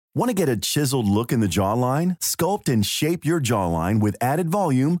Want to get a chiseled look in the jawline? Sculpt and shape your jawline with added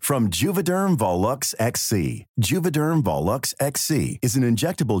volume from Juvederm Volux XC. Juvederm Volux XC is an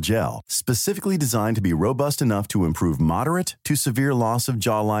injectable gel specifically designed to be robust enough to improve moderate to severe loss of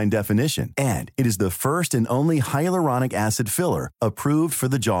jawline definition. And it is the first and only hyaluronic acid filler approved for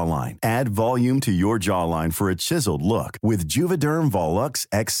the jawline. Add volume to your jawline for a chiseled look with Juvederm Volux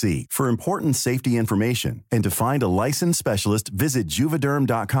XC. For important safety information and to find a licensed specialist, visit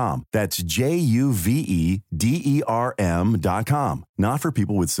juvederm.com. That's JUVEDERM.com. Not for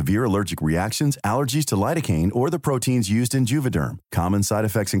people with severe allergic reactions, allergies to lidocaine, or the proteins used in Juvederm. Common side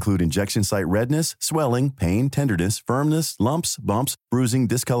effects include injection site redness, swelling, pain, tenderness, firmness, lumps, bumps, bruising,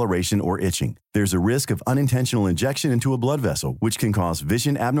 discoloration, or itching. There's a risk of unintentional injection into a blood vessel, which can cause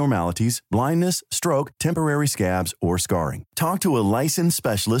vision abnormalities, blindness, stroke, temporary scabs, or scarring. Talk to a licensed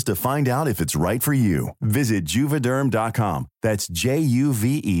specialist to find out if it's right for you. Visit Juvederm.com. That's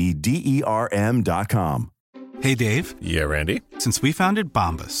JUVEDERM.com. Hey, Dave. Yeah, Randy. Since we founded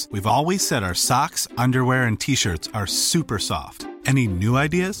Bombas, we've always said our socks, underwear, and T-shirts are super soft. Any new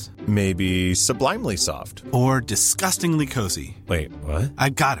ideas? Maybe sublimely soft. Or disgustingly cozy. Wait, what?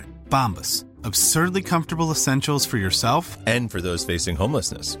 I got it. Bombas. Absurdly comfortable essentials for yourself and for those facing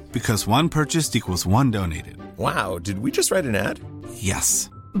homelessness. Because one purchased equals one donated. Wow, did we just write an ad?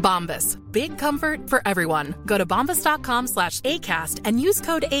 Yes. Bombas. Big comfort for everyone. Go to bombas.com/ACAST and use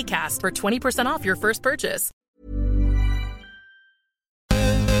code ACAST for 20% off your first purchase.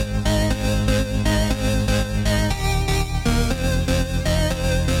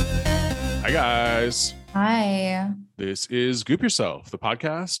 Hi, guys. Hi. This is Goop Yourself, the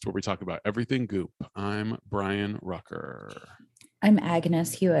podcast where we talk about everything goop. I'm Brian Rucker. I'm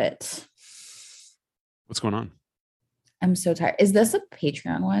Agnes Hewitt. What's going on? I'm so tired. Is this a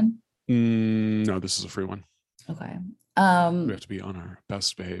Patreon one? No, this is a free one. Okay. We have to be on our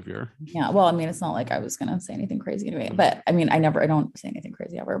best behavior. Yeah. Well, I mean, it's not like I was gonna say anything crazy anyway, but I mean, I don't say anything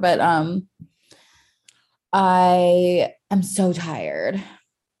crazy ever. But I am so tired.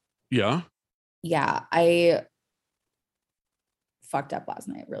 Yeah. Yeah, I fucked up last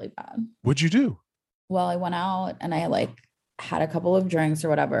night really bad. What'd you do? Well, I went out and I like had a couple of drinks or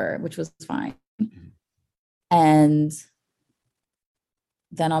whatever, which was fine. Mm-hmm. And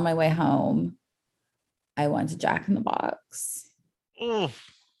then on my way home, I went to Jack in the Box. And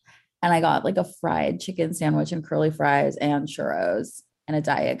I got like a fried chicken sandwich and curly fries and churros and a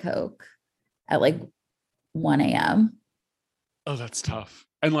Diet Coke at like 1 a.m. Oh, that's tough.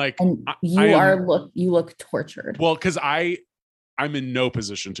 And like, you look tortured. Well, because I'm in no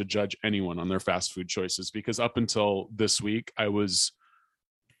position to judge anyone on their fast food choices, because up until this week, I was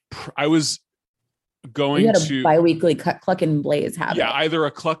going to bi-weekly Cluck and Blaze habit. Yeah, either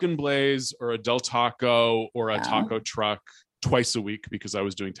a Cluck and Blaze or a Del Taco or a taco truck twice a week, because I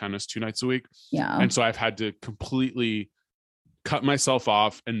was doing tennis 2 nights a week. Yeah. And so I've had to completely cut myself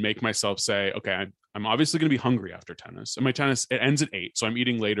off and make myself say, okay, I'm obviously going to be hungry after tennis. And my tennis, it ends at 8. So I'm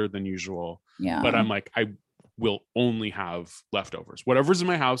eating later than usual. Yeah. But I'm like, I will only have leftovers. Whatever's in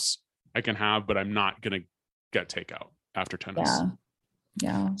my house, I can have, but I'm not going to get takeout after tennis.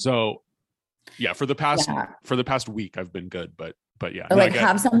 Yeah. So yeah, for the past week, I've been good, but yeah. Or like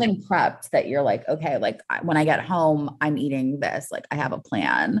have something prepped that you're like, okay, like when I get home, I'm eating this. Like I have a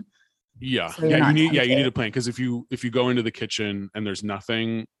plan. Yeah. So you need a plan. Because if you go into the kitchen and there's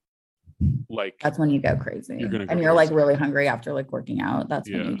nothing, like that's when you go crazy. You're crazy. Like really hungry after like working out. That's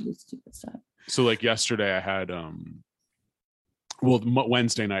when you do stupid stuff. So like yesterday I had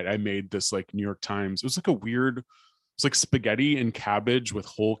Wednesday night I made this like New York Times. It was like it's like spaghetti and cabbage with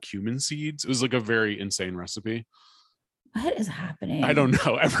whole cumin seeds. It was like a very insane recipe. What is happening? I don't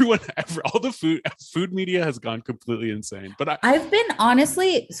know. All the food media has gone completely insane. But I've been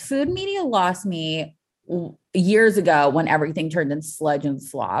honestly, food media lost me years ago when everything turned into sludge and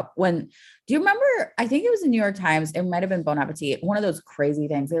slop. Do you remember? I think it was the New York Times. It might've been Bon Appetit. One of those crazy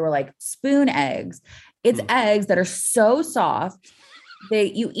things. They were like spoon eggs. It's eggs that are so soft.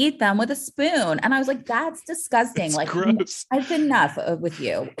 You eat them with a spoon. And I was like, that's disgusting. It's like gross. I've been enough with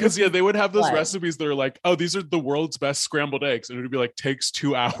you. Because they would have those recipes that are like, oh, these are the world's best scrambled eggs. And it would be like, takes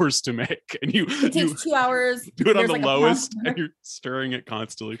 2 hours to make. And it takes 2 hours. Do it on the lowest and you're stirring it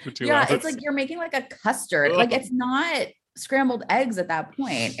constantly for 2 hours. Yeah, it's like you're making like a custard. Like it's not scrambled eggs at that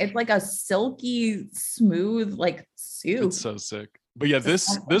point. It's like a silky, smooth, like soup. It's so sick. But yeah,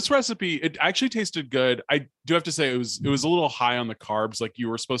 this recipe, it actually tasted good. I do have to say it was a little high on the carbs. Like you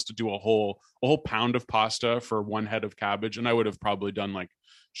were supposed to do a whole pound of pasta for one head of cabbage, and I would have probably done like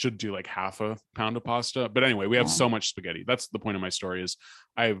should do like half a pound of pasta. But anyway, we have so much spaghetti. That's the point of my story is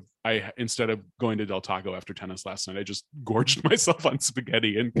I instead of going to Del Taco after tennis last night, I just gorged myself on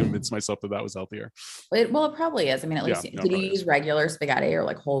spaghetti and convinced myself that was healthier. It probably is. I mean, at least did you use regular spaghetti or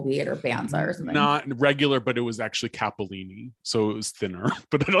like whole wheat or Banza or something? Not regular, but it was actually capellini, so it was thinner.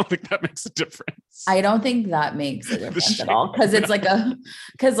 But I don't think that makes a difference. I don't think that makes a difference at all because it's like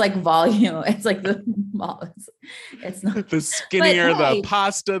like volume. It's like it's not the skinnier the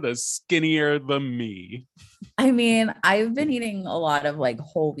pasta, the skinnier the me. I mean, I've been eating a lot of like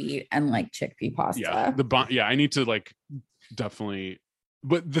whole wheat and like chickpea pasta. Yeah, I need to like definitely.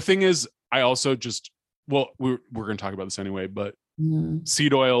 But the thing is, I also just we're going to talk about this anyway. But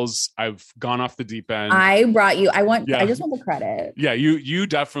seed oils, I've gone off the deep end. I brought you. I just want the credit. Yeah, you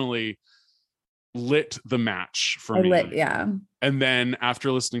definitely lit the match for me. Yeah. And then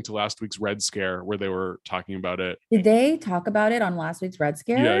after listening to last week's Red Scare, where they were talking about it, did they talk about it on last week's Red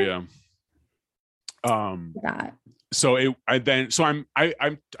Scare? Yeah. I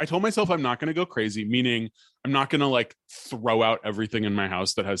told myself I'm not going to go crazy, meaning I'm not going to like throw out everything in my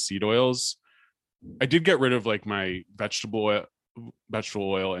house that has seed oils. I did get rid of like my vegetable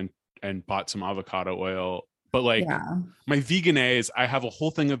oil and bought some avocado oil, but like my Vegenaise, I have a whole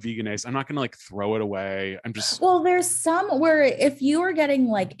thing of Vegenaise. I'm not going to like throw it away. There's some where if you are getting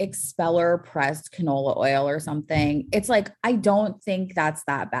like expeller pressed canola oil or something, it's like, I don't think that's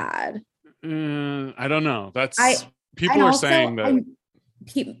that bad. I don't know. People are saying that.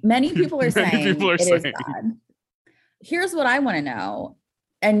 Many people are saying it is bad. Here's what I want to know,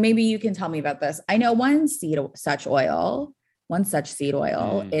 and maybe you can tell me about this. I know one such seed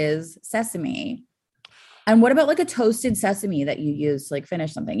oil is sesame. And what about like a toasted sesame that you use to like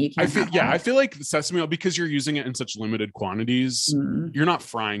finish something? You can't. I feel like sesame oil, because you're using it in such limited quantities, you're not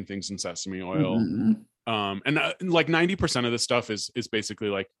frying things in sesame oil. And like 90% of this stuff is basically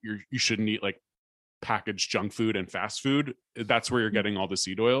like you shouldn't eat like packaged junk food and fast food. That's where you're getting all the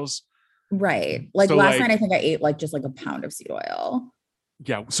seed oils. Right. Like so last night, I think I ate like just like a pound of seed oil.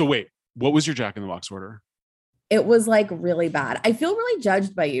 Yeah. So wait, what was your Jack in the Box order? It was like really bad. I feel really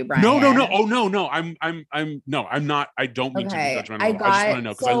judged by you, Brian. No. Oh no. I'm not. I don't mean to be judgmental. I just want to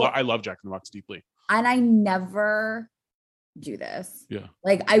know because I love Jack in the Box deeply. And I never do this. Yeah.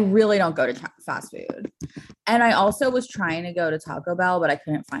 Like I really don't go to fast food. And I also was trying to go to Taco Bell, but I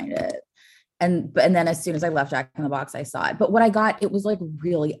couldn't find it. And then as soon as I left Jack in the Box, I saw it. But what I got, it was like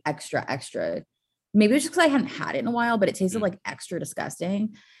really extra. Maybe it was just because I hadn't had it in a while, but it tasted like extra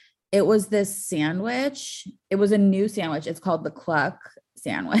disgusting. It was this sandwich. It was a new sandwich. It's called the Cluck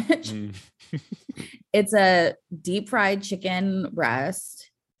sandwich. It's a deep fried chicken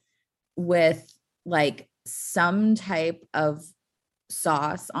breast with like some type of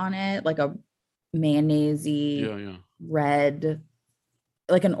sauce on it, like a mayonnaise-y red,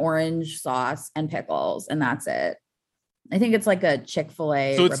 like an orange sauce and pickles, and that's it. I think it's like a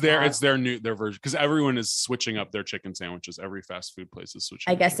Chick-fil-A. So it's their version, because everyone is switching up their chicken sandwiches. Every fast food place is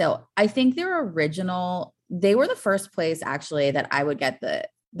switching. I guess so. I think they were the first place actually that I would get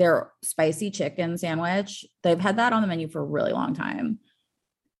their spicy chicken sandwich. They've had that on the menu for a really long time,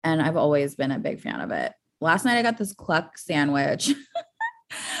 and I've always been a big fan of it. Last night I got this Cluck sandwich,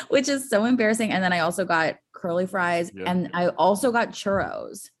 which is so embarrassing. And then I also got curly fries and I also got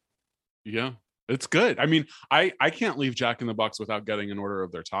churros. Yeah. It's good. I mean, I can't leave Jack in the Box without getting an order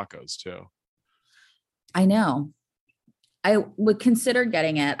of their tacos too. I know. I would consider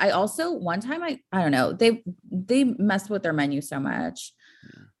getting it. I also, one time I don't know, they messed with their menu so much.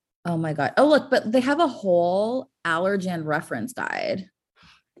 Yeah. Oh my God. Oh, look, but they have a whole allergen reference guide.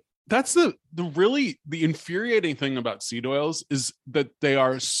 That's the infuriating thing about seed oils is that they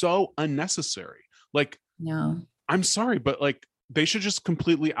are so unnecessary. Like, no, I'm sorry, but like, they should just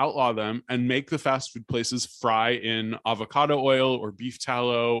completely outlaw them and make the fast food places fry in avocado oil or beef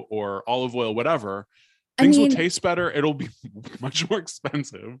tallow or olive oil, whatever. Things will taste better. It'll be much more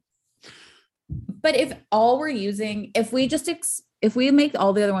expensive. But if we make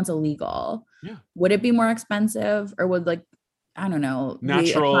all the other ones illegal, would it be more expensive, or would the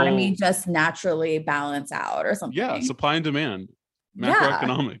economy just naturally balance out or something? Yeah, supply and demand,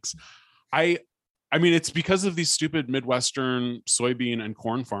 macroeconomics. I mean, it's because of these stupid Midwestern soybean and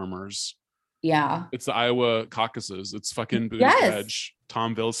corn farmers. Yeah. It's the Iowa caucuses. It's fucking Buttigieg,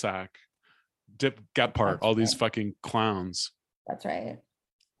 Tom Vilsack, Dip Gephardt, all these fucking clowns. That's right.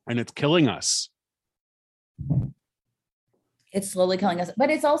 And it's killing us. It's slowly killing us. But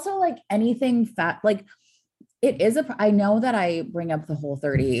it's also like anything fat, like it is I know that I bring up the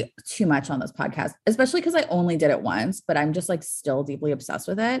Whole30 too much on this podcast, especially because I only did it once, but I'm just like still deeply obsessed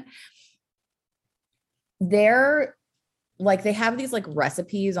with it. Their like they have these like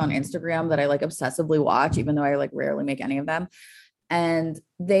recipes on Instagram that I like obsessively watch, even though I like rarely make any of them. And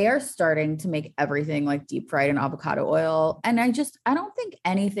they are starting to make everything like deep fried in avocado oil. And I don't think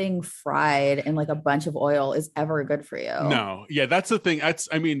anything fried in like a bunch of oil is ever good for you. No. Yeah, that's the thing.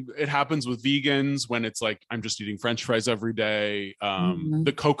 I mean, it happens with vegans when it's like, I'm just eating French fries every day.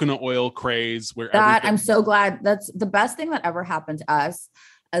 The coconut oil craze where I'm so glad. That's the best thing that ever happened to us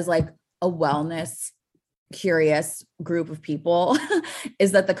as like a wellness curious group of people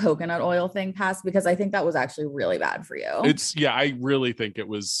is that the coconut oil thing passed, because I think that was actually really bad for you. I really think it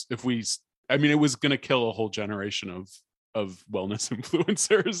was, it was going to kill a whole generation of wellness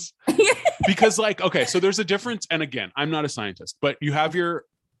influencers because like, okay, so there's a difference. And again, I'm not a scientist, but you have your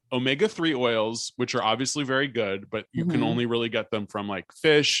omega-3 oils, which are obviously very good, but you can only really get them from like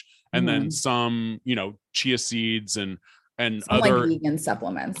fish and then some, chia seeds and some other like vegan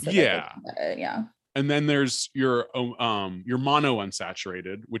supplements. Yeah. Yeah. And then there's your mono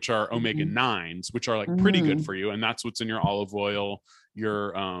unsaturated, which are omega 9s, which are like pretty good for you. And that's what's in your olive oil,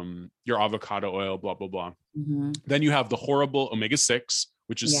 your avocado oil, blah, blah, blah. Then you have the horrible omega 6,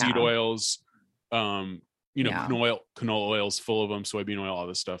 which is seed oils, canola oils full of them, soybean oil, all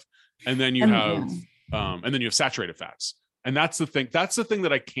this stuff. And then you have saturated fats. And that's the thing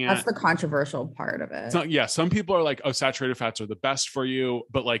that I can't. That's the controversial part of it. Some people are like, oh, saturated fats are the best for you.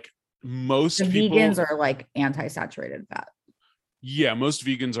 But like, most vegans are like anti-saturated fat. Yeah, most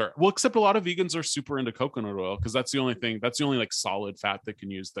vegans are, well, except a lot of vegans are super into coconut oil because that's the only like solid fat they can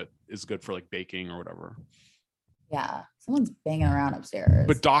use that is good for like baking or whatever. Yeah, someone's banging around upstairs.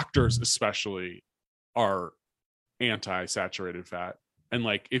 But doctors especially are anti-saturated fat. And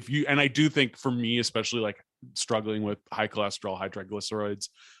like I do think for me, especially like struggling with high cholesterol, high triglycerides,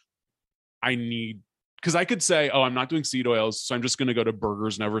 because I could say, oh, I'm not doing seed oils, so I'm just going to go to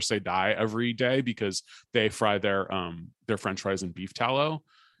Burgers Never Say Die every day because they fry their French fries in beef tallow.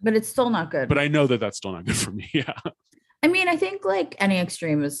 But it's still not good. But I know that that's still not good for me. Yeah. I mean, I think like any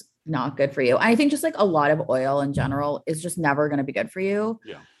extreme is not good for you. I think just like a lot of oil in general is just never going to be good for you.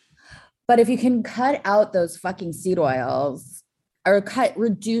 Yeah. But if you can cut out those fucking seed oils or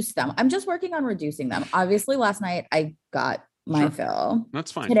reduce them. I'm just working on reducing them. Obviously, last night I got my fill.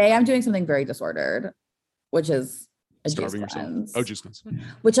 That's fine. Today I'm doing something very disordered, which is a starving juice cleanse. yourself. Oh, juice cleanse.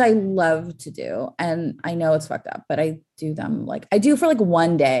 Which I love to do. And I know it's fucked up, but I do them I do for like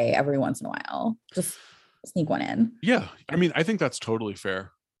one day every once in a while. Just sneak one in. Yeah. I mean, I think that's totally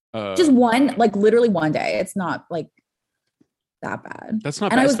fair. Just one, like literally one day. It's not like that bad. That's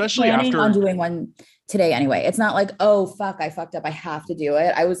not and bad, I was especially planning after on doing one today anyway. It's not like, oh fuck, I fucked up, I have to do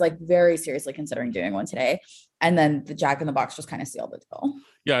it. I was like very seriously considering doing one today. And then the Jack in the Box just kind of sealed the deal.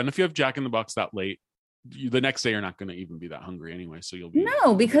 Yeah. And if you have Jack in the Box that late, the next day you're not going to even be that hungry anyway. So you'll be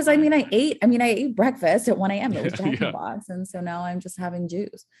because I ate breakfast at 1 a.m. It was Jack in the Box. And so now I'm just having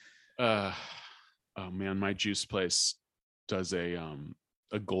juice. Oh man, my juice place does a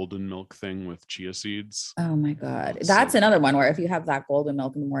golden milk thing with chia seeds. Oh my God. That's another one where if you have that golden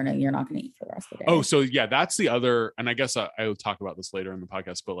milk in the morning, you're not going to eat for the rest of the day. Oh, so yeah, that's the other, and I guess I will talk about this later in the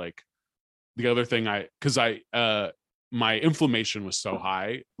podcast, but like the other thing my inflammation was so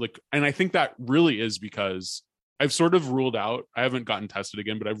high, and I think that really is because I've sort of ruled out, I haven't gotten tested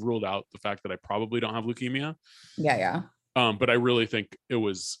again, but I've ruled out the fact that I probably don't have leukemia. Yeah. But I really think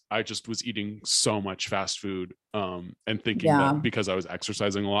I just was eating so much fast food and thinking that because I was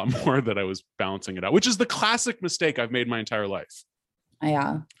exercising a lot more that I was balancing it out, which is the classic mistake I've made my entire life.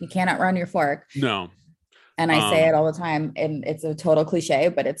 Yeah. You can't outrun your fork. No. And I say it all the time, and it's a total cliche,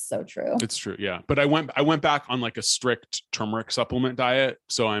 but it's so true. It's true. Yeah. But I went back on like a strict turmeric supplement diet.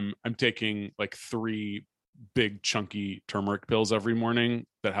 So I'm taking like 3 big chunky turmeric pills every morning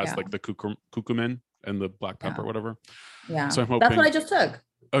that has like the curcumin and the black pepper, whatever. Yeah. So I'm hoping that's what I just took.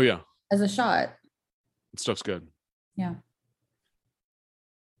 Oh yeah. As a shot. Stuff's good. Yeah.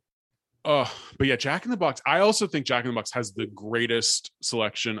 But yeah, Jack in the Box. I also think Jack in the Box has the greatest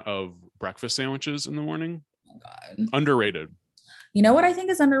selection of breakfast sandwiches in the morning. Oh God. Underrated. You know what I think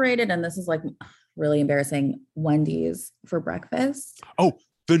is underrated? And this is like really embarrassing. Wendy's for breakfast. Oh,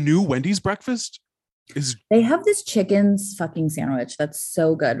 the new Wendy's breakfast they have this chicken's fucking sandwich that's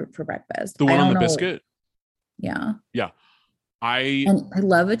so good for breakfast. The one on the biscuit? Yeah. Yeah. I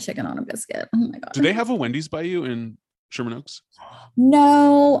love a chicken on a biscuit. Oh my God. Do they have a Wendy's by you in Sherman Oaks?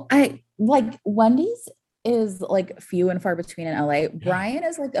 No, I like Wendy's is like few and far between in LA. Yeah. Brian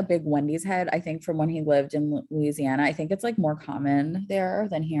is like a big Wendy's head, I think, from when he lived in Louisiana. I think it's like more common there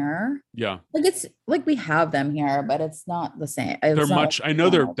than here. Yeah. Like it's like we have them here, but it's not the same. They're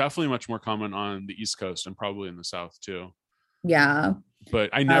definitely much more common on the East Coast and probably in the South too. Yeah. But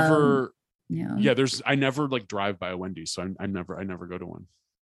I never Yeah, I never like drive by a Wendy's, so I never go to one.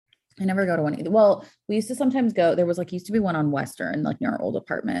 I never go to one either. Well, we used to sometimes go. There was like used to be one on Western, like near our old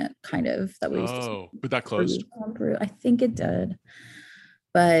apartment, kind of that we used to. Oh, but that closed. I think it did.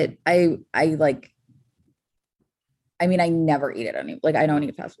 But I like. I mean, I never eat it like I don't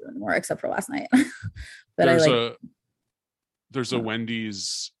eat fast food anymore except for last night. But there's a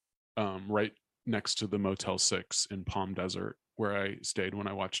Wendy's right next to the Motel 6 in Palm Desert where I stayed when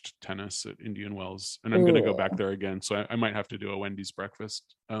I watched tennis at Indian Wells, and I'm going to go back there again. So I might have to do a Wendy's breakfast.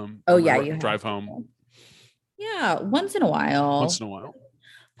 You drive home. Yeah, once in a while.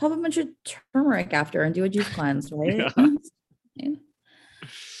 Pop a bunch of turmeric after and do a juice cleanse, right? Yeah.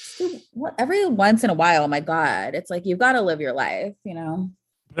 Every once in a while, my God, it's like you've got to live your life,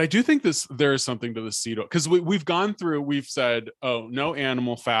 But I do think there is something to the seed oil, because we've said, oh, no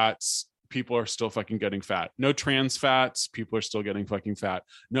animal fats, people are still fucking getting fat. No trans fats, people are still getting fucking fat.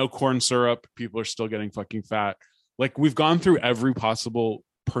 No corn syrup, people are still getting fucking fat. Like, we've gone through every possible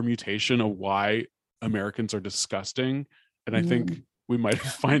permutation of why Americans are disgusting, and I think we might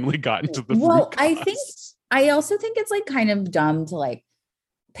have finally gotten to the root cause. I also think it's like kind of dumb to like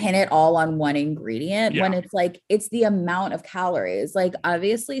pin it all on one ingredient when it's like it's the amount of calories. Like,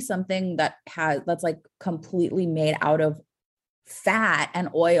 obviously something that's like completely made out of fat and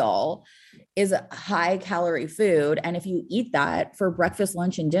oil is a high calorie food, and if you eat that for breakfast,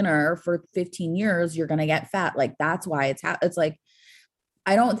 lunch, and dinner for 15 years, you're gonna get fat. Like, that's why it's like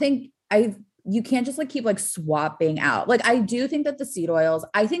I don't think you can't just like keep like swapping out. Like, I do think that the seed oils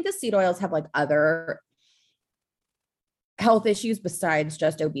have like other health issues besides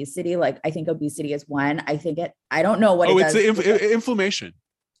just obesity. Like, I think obesity is one. I don't know what it does. It's the inflammation.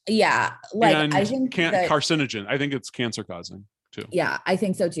 Yeah. Like, and I think carcinogen. I think it's cancer causing too. Yeah, I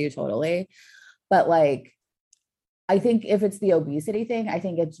think so too. Totally. But like, I think if it's the obesity thing, I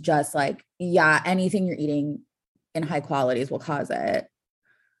think it's just like, anything you're eating in high qualities will cause it.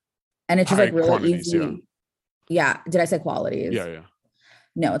 And it's just like really easy. Yeah. Did I say qualities? Yeah.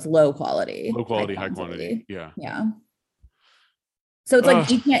 No, it's low quality. Low quality, high quantity. Yeah. Yeah. So it's like,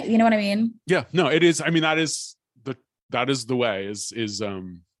 you can't, you know what I mean? Yeah, no, it is. I mean, that is the way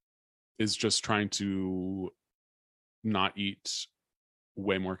is just trying to not eat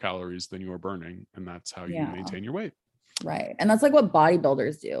way more calories than you are burning. And that's how you maintain your weight. Right. And that's like what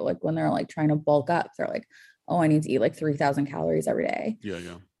bodybuilders do. Like, when they're like trying to bulk up, they're like, oh, I need to eat like 3,000 calories every day. Yeah.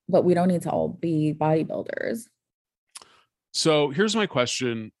 But we don't need to all be bodybuilders. So here's my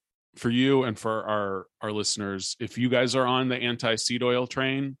question for you and for our listeners. If you guys are on the anti-seed oil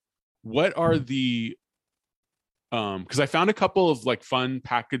train, what are the because I found a couple of like fun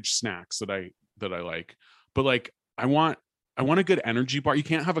packaged snacks that I like, but like I want a good energy bar. You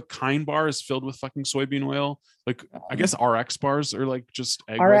can't have a Kind bar is filled with fucking soybean oil. Like, I guess RX bars are like just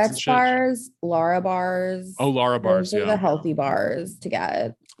egg RX bars, Lara bars. Oh, Lara bars. Those are the healthy bars to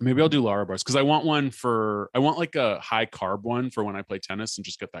get. Maybe I'll do Lara bars because I want like a high carb one for when I play tennis and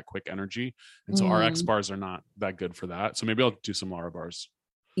just get that quick energy. And so RX bars are not that good for that. So maybe I'll do some Lara bars.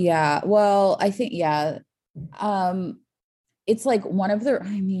 Yeah. Well, I think, it's like one of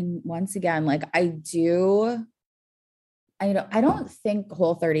the, once again, like I don't think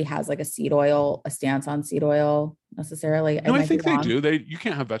Whole30 has like a stance on seed oil necessarily. No, I think they do. You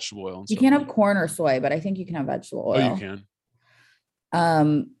can't have vegetable oil. You can't have corn or soy, but I think you can have vegetable oil. Oh, you can.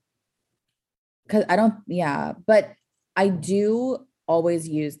 Cause but I do always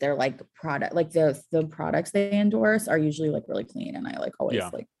use their like product, like the products they endorse are usually like really clean. And I like always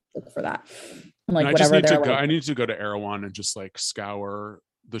like look for that. And like, I need to go to Erewhon and just like scour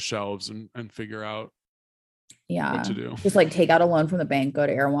the shelves and figure out what to do. Just like take out a loan from the bank, go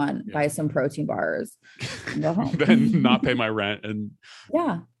to Erewhon, buy some protein bars, and go home. Then not pay my rent and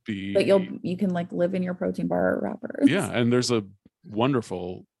but you can like live in your protein bar wrappers. Yeah, and there's a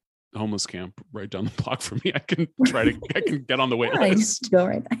wonderful homeless camp right down the block from me. I can get on the wait list. Go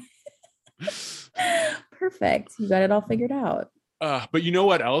right there. Perfect. You got it all figured out. But you know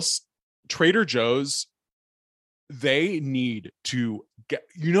what else? Trader Joe's, they need to get,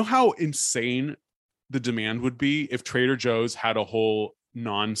 you know how insane the demand would be if Trader Joe's had a whole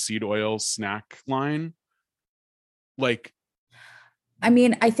non-seed oil snack line? Like,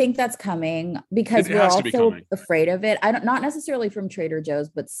 I think that's coming because we're also afraid of it. Not necessarily from Trader Joe's,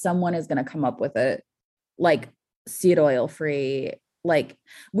 but someone is going to come up with it, like seed oil free. Like,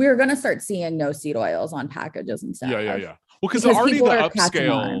 we're going to start seeing no seed oils on packages and stuff. Yeah. Well, because already the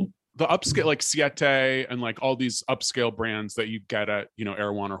upscale like Siete and like all these upscale brands that you get at,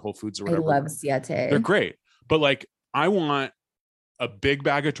 Erewhon or Whole Foods or whatever. I love Siete. They're great. But like, I want a big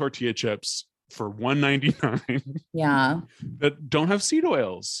bag of tortilla chips for $1.99 Yeah. that don't have seed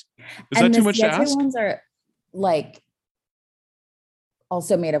oils. Is And that too the much to Siete ask? ones are like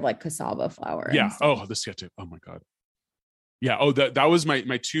also made of like cassava flour. and Yeah. stuff. Oh, the Siete. Oh my God. Yeah. Oh, that was my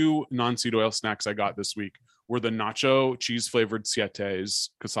two non-seed oil snacks I got this week were the nacho cheese flavored Sietes,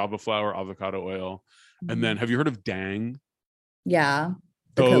 cassava flour, avocado oil. And then have you heard of Dang? Yeah.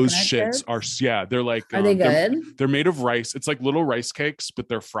 The Those coconut shits chips? are they're like Are they good? They're made of rice. It's like little rice cakes, but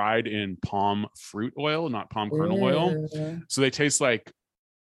they're fried in palm fruit oil, not palm kernel oil. Ooh. So they taste like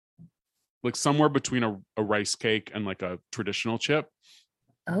somewhere between a rice cake and like a traditional chip.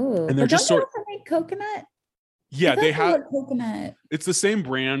 Oh, And they're but just don't they sort- also make coconut? Yeah, I thought they have were coconut. it's the same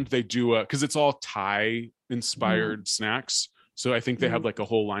brand. They do because it's all Thai inspired snacks. So I think they have like a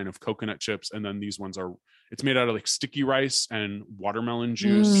whole line of coconut chips, and then these ones are it's made out of like sticky rice and watermelon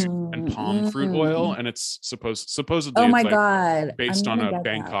juice and palm fruit oil, and it's supposedly Oh my it's like God. based I'm on gonna a get that.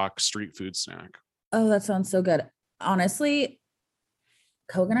 Bangkok street food snack. Oh, that sounds so good. Honestly,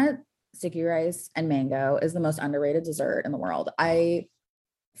 coconut, sticky rice, and mango is the most underrated dessert in the world. I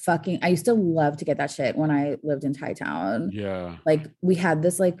used to love to get that shit when I lived in Thai town. Yeah. Like we had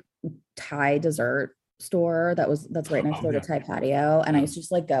this like Thai dessert store that's right next door to Thai patio. And I used to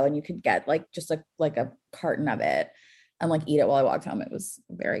just like go and you could get like just like a carton of it and like eat it while I walked home. It was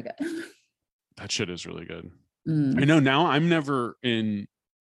very good. That shit is really good. Mm. I know now I'm never in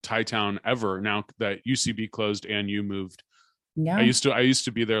Thai town ever now that UCB closed and you moved. Yeah. I used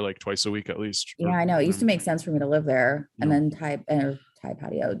to be there like twice a week at least. Yeah, I know. It used to make sense for me to live there. And Yeah. then Thai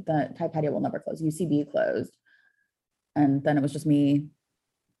patio. The Thai patio will never close. UCB closed. And then it was just me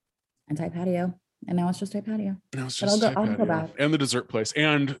and Thai patio. And now it's just Thai patio. No, it's But just I'll Thai go patio. back. And the dessert place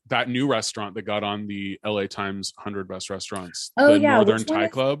and that new restaurant that got on the LA Times 100 best restaurants. Oh, the yeah, Northern which one Thai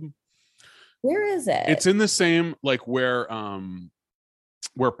is- Club. Where is it? It's in the same like where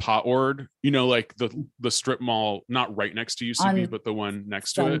Potward, like the strip mall, not right next to UCB, On but the one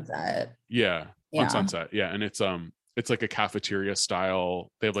next to it. Sunset. Yeah, Yeah. on Sunset. Yeah, and it's like a cafeteria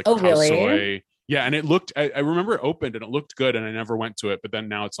style. They have like Oh, khao really? soy. Yeah, and it looked. I remember it opened and it looked good, and I never went to it. But then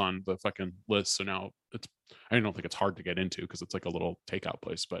now it's on the fucking list. So now I don't think it's hard to get into because it's like a little takeout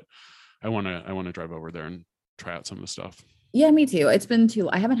place. But I want to drive over there and try out some of the stuff. Yeah, me too.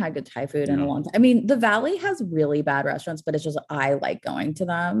 I haven't had good Thai food in a Yeah. long time. I mean, the Valley has really bad restaurants, but it's just I like going to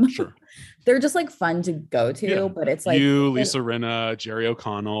them. Sure. They're just like fun to go to, Yeah. but it's like You, Lisa Rinna, Jerry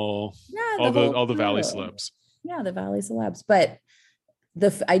O'Connell, yeah, all the Valley crew. celebs. Yeah, the Valley celebs. But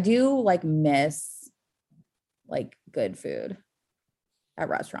I do like miss like good food at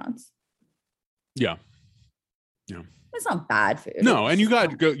restaurants. Yeah. It's not bad food. No, It's and you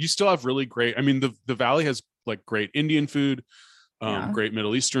just you still have really great. I mean, the Valley has like great Indian food, Yeah. great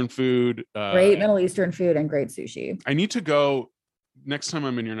Middle Eastern food, great Middle Eastern food and great sushi. I need to go next time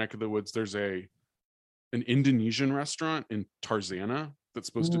I'm in your neck of the woods. There's an Indonesian restaurant in Tarzana that's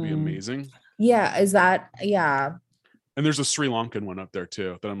supposed to be amazing. Yeah, yeah. And there's a Sri Lankan one up there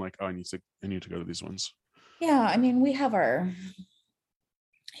too that I'm like, oh, I need to go to these ones. Yeah, I mean, we have our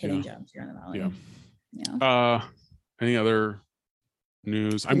hidden Yeah. gems here in the Valley. Yeah. Yeah. Any other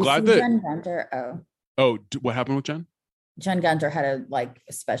news? I'm You glad see that. Jen Gunter. What happened with Jen? Jen Gunter had a like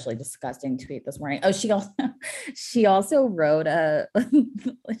especially disgusting tweet this morning. Oh, she also wrote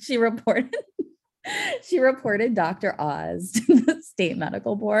she reported Dr. Oz to the state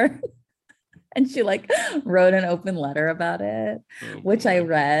medical board. And she like wrote an open letter about it, which I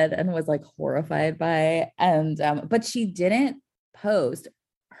read and was like horrified by. And but she didn't post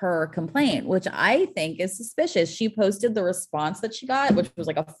her complaint, which I think is suspicious. She posted the response that she got, which was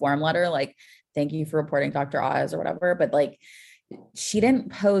like a form letter, like, thank you for reporting Dr. Oz or whatever. But like, she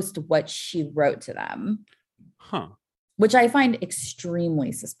didn't post what she wrote to them, which I find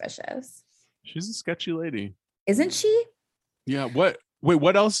extremely suspicious. She's a sketchy lady. Isn't she? Yeah. What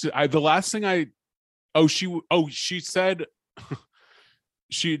else the last thing she said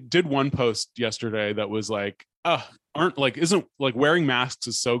she did one post yesterday that was like, isn't like wearing masks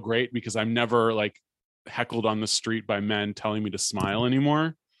is so great because I'm never like heckled on the street by men telling me to smile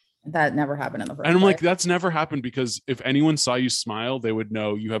anymore. That never happened in the first And I'm like, place. that's never happened because if anyone saw you smile, they would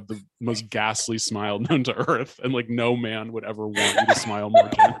know you have the most ghastly smile known to earth. And like no man would ever want you to smile more.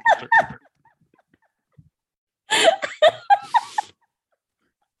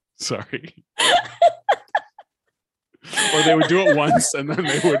 Sorry. Or they would do it once and then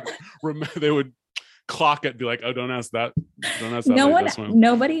they would clock it, be like, oh, don't ask that.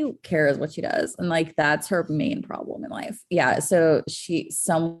 Nobody cares what she does. And like, that's her main problem in life. Yeah. So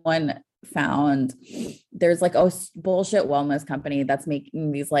someone found there's like a bullshit wellness company that's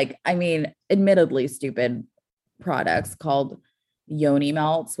making these like, I mean, admittedly stupid products called, yoni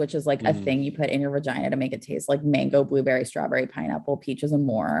melts, which is like a Mhm. thing you put in your vagina to make it taste like mango, blueberry, strawberry, pineapple, peaches, and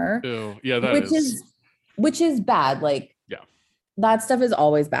more. Ew. Yeah, that which is bad. Like, Yeah. that stuff is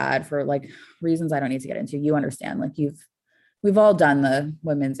always bad for like reasons I don't need to get into. You understand? Like, we've all done the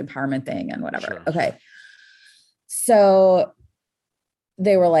women's empowerment thing and whatever. Sure. Okay. So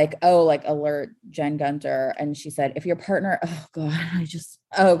they were like, oh, like alert Jen Gunter. And she said, if your partner, oh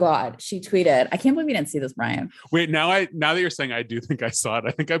God, she tweeted, I can't believe you didn't see this, Brian. Wait, now that you're saying, I do think I saw it.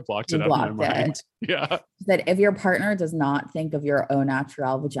 I think I blocked it out of my mind. Yeah. She said, if your partner does not think of your au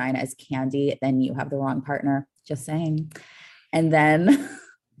natural vagina as candy, then you have the wrong partner. Just saying. And then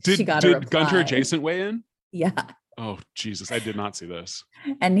she got a reply. Did Gunter adjacent weigh in? Yeah. Oh, Jesus. I did not see this.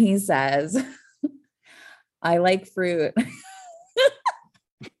 And he says, I like fruit.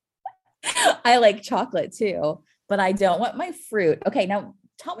 I like chocolate too, but I don't want my fruit. Okay, now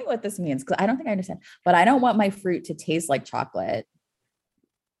tell me what this means, because I don't think I understand. But I don't want my fruit to taste like chocolate.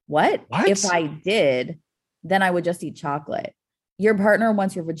 What? If I did, then I would just eat chocolate. Your partner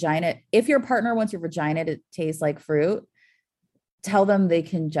wants your vagina. If your partner wants your vagina to taste like fruit, tell them they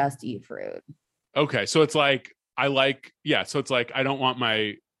can just eat fruit. Okay, so it's like, so it's like, I don't want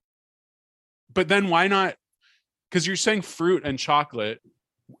my, but then why not? Because you're saying fruit and chocolate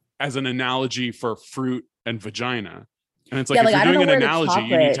as an analogy for fruit and vagina. And it's like, if you're doing an analogy,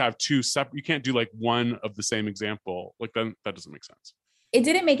 you need to have two separate, you can't do like one of the same example. Like, then that doesn't make sense. It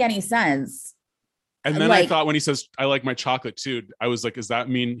didn't make any sense. And then I thought when he says, I like my chocolate too, I was like, does that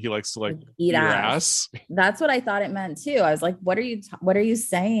mean he likes to like eat ass? That's what I thought it meant too. I was like, what are you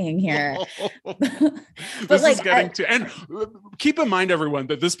saying here? But this like, is getting to, and keep in mind, everyone,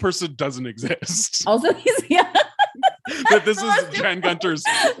 that this person doesn't exist. Also, that this is Jen Gunter's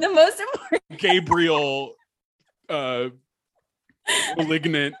the most important Gabriel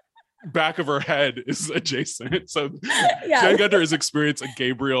malignant back of her head is adjacent. So Jen Gunter is experiencing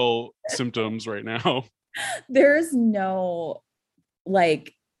Gabriel symptoms right now. There's no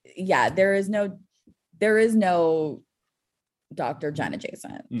there is no Dr. Jen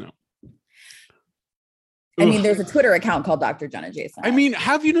adjacent. No. I mean, there's a Twitter account called Dr. Jen adjacent. I mean,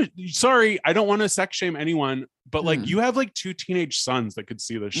 sorry, I don't want to sex shame anyone, but like you have like 2 teenage sons that could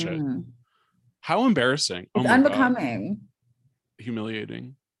see this shit. How embarrassing. It's unbecoming. God.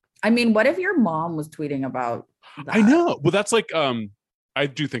 Humiliating. I mean, what if your mom was tweeting about that? I know. Well, that's like, I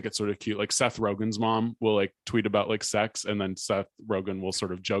do think it's sort of cute. Like Seth Rogen's mom will like tweet about like sex, and then Seth Rogen will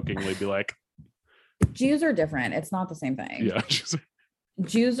sort of jokingly be like, Jews are different. It's not the same thing. Yeah.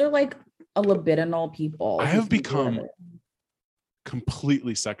 Jews are like a libidinal people. I have become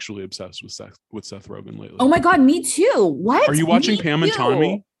completely sexually obsessed with Seth Rogen lately. Oh my God, me too. What? Are you watching Pam and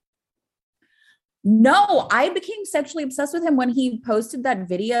Tommy? No, I became sexually obsessed with him when he posted that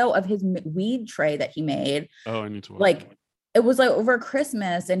video of his weed tray that he made. Oh, I need to watch like it was like over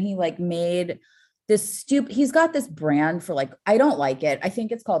Christmas, and he like made this he's got this brand for like, I don't like it. I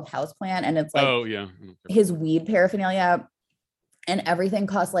think it's called Houseplant, and it's like, oh yeah, his weed paraphernalia, and everything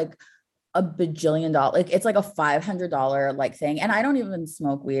costs like $1 bajillion. Like it's like a $500 like thing. And I don't even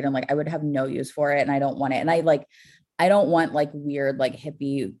smoke weed, and like I would have no use for it, and I don't want it. And I don't want like weird, like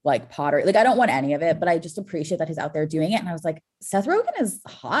hippie, like pottery. Like I don't want any of it, but I just appreciate that he's out there doing it. And I was like, Seth Rogen is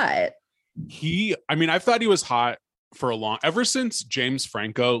hot. I've thought he was hot for ever since James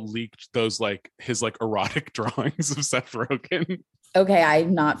Franco leaked those like his like erotic drawings of Seth Rogen. Okay,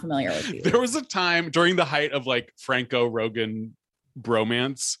 I'm not familiar with you. There was a time during the height of like Franco Rogen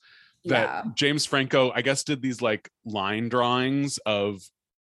bromance that James Franco, I guess, did these like line drawings of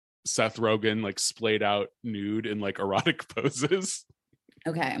Seth Rogen like splayed out nude in like erotic poses.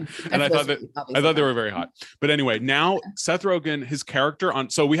 Okay. And I thought they were very hot. But anyway, now Seth Rogen, his character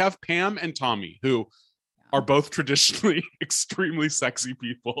so we have Pam and Tommy, who are both traditionally extremely sexy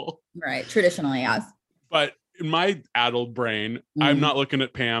people. Right. Traditionally, yes. But in my addled brain, I'm not looking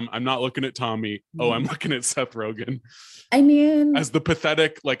at Pam. I'm not looking at Tommy. Oh, I'm looking at Seth Rogen. I mean, as the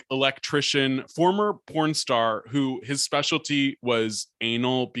pathetic, like electrician, former porn star who his specialty was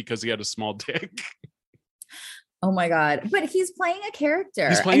anal because he had a small dick. Oh my God. But he's playing a character.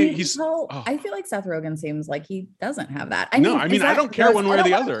 He's playing, I feel like Seth Rogen seems like he doesn't have that. I don't care one way or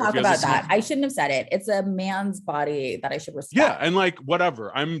the other. Talk about that. I shouldn't have said it. It's a man's body that I should respect. Yeah. And like,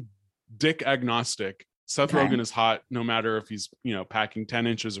 whatever. I'm dick agnostic. Seth Rogen is hot no matter if he's, packing 10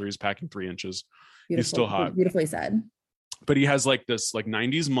 inches or he's packing 3 inches. He's still hot. Beautifully said. But he has like this like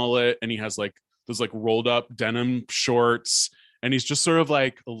 90s mullet, and he has like those like rolled up denim shorts, and he's just sort of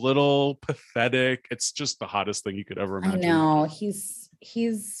like a little pathetic. It's just the hottest thing you could ever imagine. I know.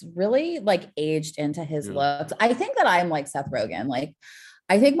 He's really like aged into his looks. I think that I'm like Seth Rogen. Like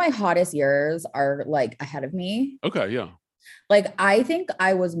I think my hottest years are like ahead of me. Okay, yeah. Like, I think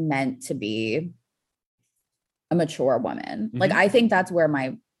I was meant to be a mature woman. Like, Mhm. I think that's where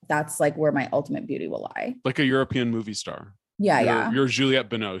my ultimate beauty will lie. Like a European movie star. Yeah, you're, yeah. You're Juliette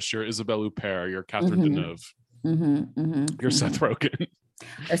Binoche. You're Isabelle Huppert. You're Catherine Deneuve. You're Seth Rogen.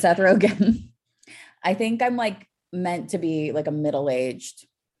 Or Seth Rogen. I think I'm like meant to be like a middle-aged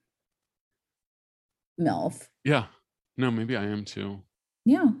MILF. Yeah. No, maybe I am too.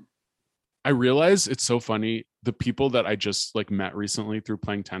 Yeah. I realize it's so funny. The people that I just like met recently through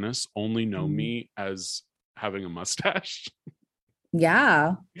playing tennis only know me as having a mustache.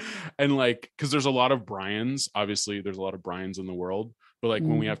 Yeah. And like, because there's a lot of Brians. Obviously, there's a lot of Brians in the world. But like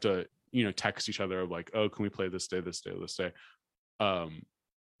when we have to, text each other of like, oh, can we play this day, this day, this day?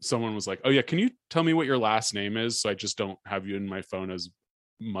 Someone was like, oh yeah, can you tell me what your last name is so I just don't have you in my phone as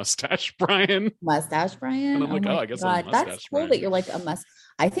Mustache Brian? Mustache Brian. And I'm like, I guess I'm Mustache that's cool Brian. that you're like a must.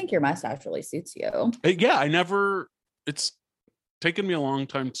 I think your mustache really suits you. Yeah, it's taken me a long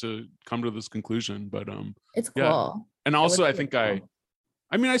time to come to this conclusion, but It's cool. yeah. And also I think cool.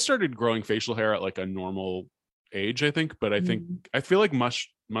 I started growing facial hair at like a normal age, I think, but I feel like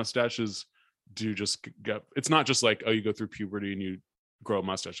mustaches do just get, it's not just like, oh, you go through puberty and you grow a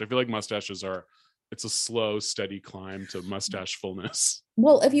mustache. I feel like mustaches it's a slow, steady climb to mustache fullness.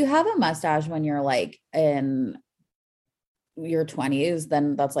 Well, if you have a mustache when you're like in your 20s,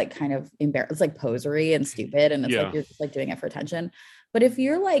 then that's like kind of embarrassing. It's like posery and stupid, and it's like you're just like doing it for attention. But if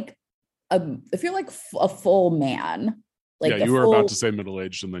you're like a full man, like you were about to say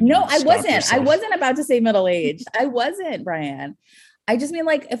middle-aged and then no, I wasn't about to say middle-aged. I wasn't, Brian. I just mean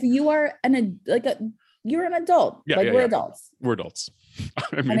like if you are you're an adult. We're adults. We're adults.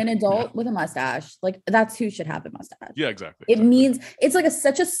 And an adult with a mustache, like that's who should have the mustache. Yeah, exactly. It means it's like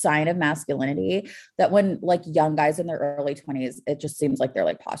such a sign of masculinity that when like young guys in their early 20s, it just seems like they're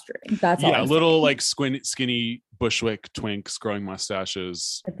like posturing. That's all. Little like skinny Bushwick twinks growing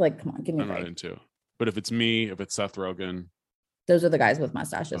mustaches. It's like, come on, give me a I'm break. not into. But if it's me, if it's Seth Rogen, those are the guys with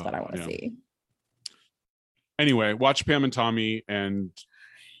mustaches that I want to see. Anyway, watch Pam and Tommy and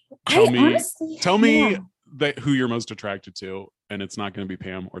tell me that who you're most attracted to, and it's not going to be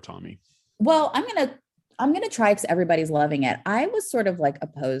Pam or Tommy. Well, I'm gonna try because everybody's loving it. I was sort of like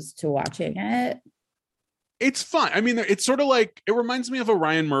opposed to watching it. It's fun. I mean, it's sort of like, it reminds me of a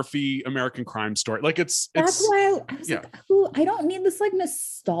Ryan Murphy American Crime Story. Like that's why I was like, I don't need this like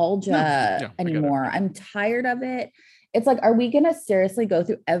nostalgia anymore. I'm tired of it. It's like, are we going to seriously go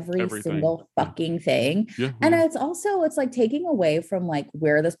through everything. Single fucking thing? Yeah. And it's like taking away from like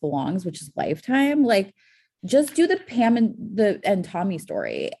where this belongs, which is Lifetime. Like just do the Pam and Tommy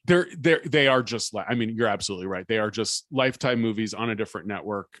story. They are just, I mean, you're absolutely right. They are just Lifetime movies on a different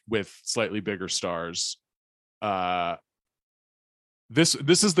network with slightly bigger stars. This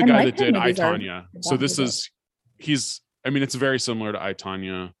is the guy that did I, Tonya. So it's very similar to I,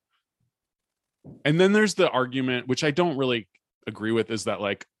 Tonya. And then there's the argument, which I don't really agree with, is that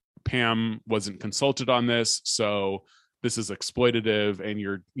like Pam wasn't consulted on this, so this is exploitative, and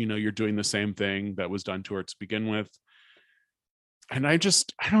you're doing the same thing that was done to her to begin with. And I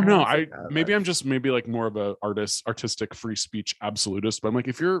don't know. I'm like more of a artistic free speech absolutist, but I'm like,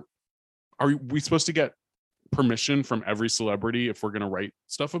 are we supposed to get permission from every celebrity if we're going to write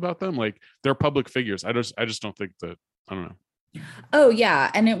stuff about them? Like, they're public figures. I just don't think that. I don't know. Oh yeah,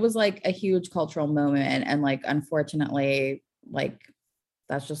 and it was like a huge cultural moment, and like unfortunately, like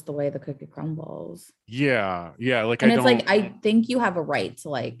that's just the way the cookie crumbles. Yeah. Like, and I think you have a right to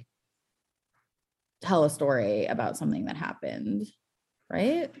like tell a story about something that happened,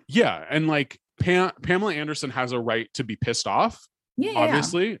 right? Yeah, and like Pamela Anderson has a right to be pissed off. Yeah,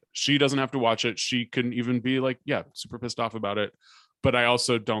 obviously, she doesn't have to watch it. She can even be like, super pissed off about it. But I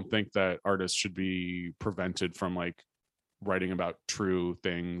also don't think that artists should be prevented from like writing about true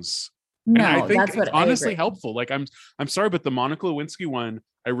things. No, and I think that's it's honestly helpful. Like, I'm sorry, but the Monica Lewinsky one,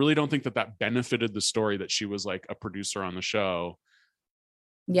 I really don't think that benefited the story that she was like a producer on the show.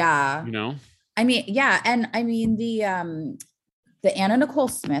 Yeah. I mean, yeah. And I mean, the Anna Nicole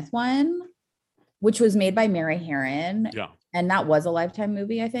Smith one, which was made by Mary Herron. Yeah. And that was a Lifetime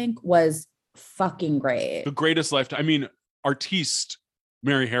movie, I think, was fucking great. The greatest Lifetime. I mean, artiste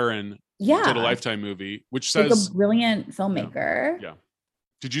Mary Herron did a Lifetime movie, which says like a brilliant filmmaker. Yeah.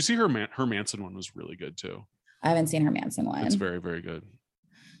 Did you see her Manson one was really good too? I haven't seen her Manson one. It's very, very good.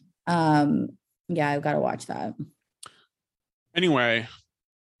 Yeah, I've got to watch that. Anyway,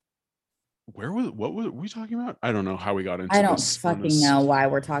 what were we talking about? I don't know how we got into this. I don't fucking know why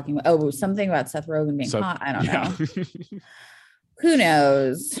we're talking about something about Seth Rogen being hot. I don't know. Who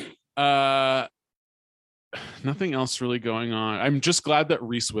knows? Nothing else really going on. I'm just glad that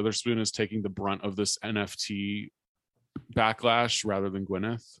Reese Witherspoon is taking the brunt of this NFT backlash rather than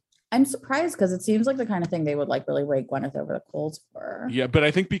Gwyneth. I'm surprised because it seems like the kind of thing they would like really rate Gwyneth over the coals for. Yeah, but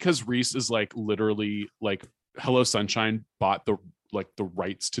I think because Reese is like literally like Hello Sunshine bought the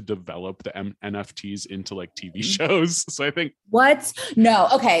rights to develop the NFTs into like TV shows. So I think what? No,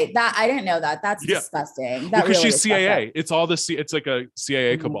 okay, that I didn't know that. That's disgusting. That because really she's CAA. It's all it's like a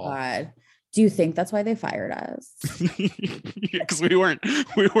CAA cabal. God. Do you think that's why they fired us? Because we weren't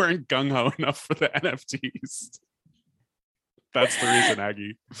gung ho enough for the NFTs. That's the reason,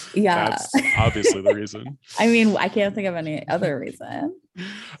 Aggie. Yeah. That's obviously the reason. I mean, I can't think of any other reason.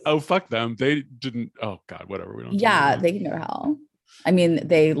 Oh, fuck them. They didn't. Oh, God, whatever. We don't. Yeah, they can go to hell. I mean,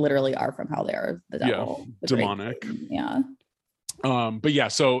 they literally are from hell. They are the devil. Yeah, demonic. Yeah. But yeah,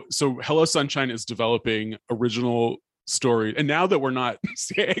 so Hello Sunshine is developing original story, and now that we're not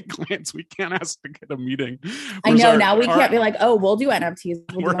CAA clients, we can't ask to get a meeting. I know now we can't be like, oh, we'll do NFTs.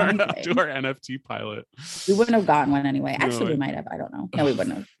 We'll do our NFT pilot. We wouldn't have gotten one anyway. Actually, we might have. I don't know. No, we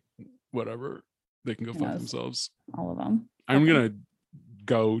wouldn't have. Whatever. They can go fuck themselves. All of them. I'm gonna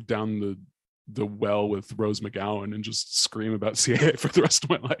go down the well with Rose McGowan and just scream about CAA for the rest of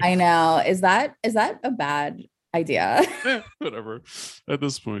my life. I know. Is that a bad idea? Whatever. At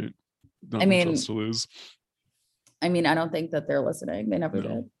this point, not I mean, much else to lose. I mean, I don't think that they're listening. They never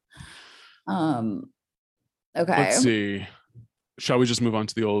did. Okay. Let's see. Shall we just move on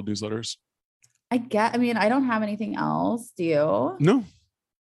to the old newsletters? I mean, I don't have anything else. Do you? No.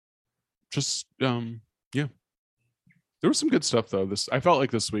 Just yeah. There was some good stuff though. I felt like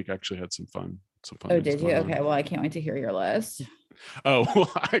this week actually had some fun. Oh, did you? Okay. Well, I can't wait to hear your list. Oh,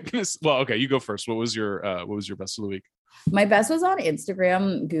 well, okay, you go first. What was your best of the week? My best was on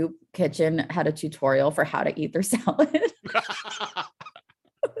Instagram. Goop Kitchen had a tutorial for how to eat their salad. It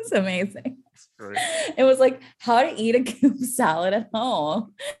was amazing. It was like how to eat a Goop salad at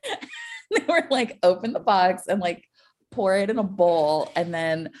home. They were like, open the box and like pour it in a bowl and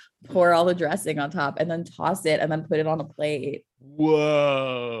then pour all the dressing on top and then toss it and then put it on a plate.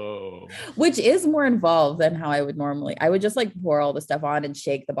 Whoa. Which is more involved than how I would normally. I would just like pour all the stuff on and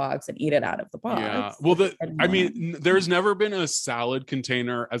shake the box and eat it out of the box. Yeah. Well, I mean, there's never been a salad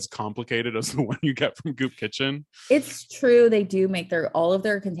container as complicated as the one you get from Goop Kitchen. It's true. They do make all of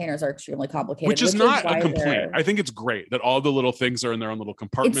their containers are extremely complicated. Which is not a complaint. I think it's great that all the little things are in their own little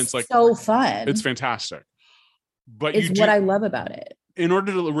compartments. It's like so fun. It's fantastic. But it's what I love about it. In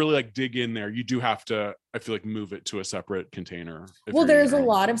order to really like dig in there, you do have to, I feel like, move it to a separate container. Well, there's a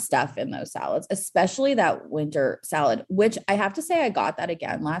lot of stuff in those salads, especially that winter salad, which I have to say I got that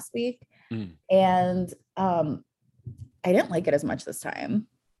again last week. And I didn't like it as much this time.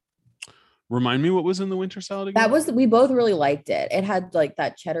 Remind me what was in the winter salad again? We both really liked it. It had like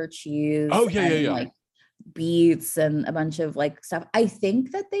that cheddar cheese. Oh, yeah. Like beets and a bunch of like stuff. I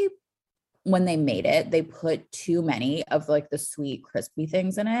think that when they made it, they put too many of like the sweet crispy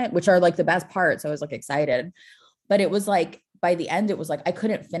things in it, which are like the best part. So I was like excited, but it was like, by the end, it was like, I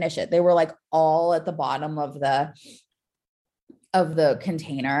couldn't finish it. They were like all at the bottom of the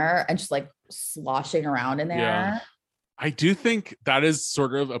container and just like sloshing around in there. Yeah. I do think that is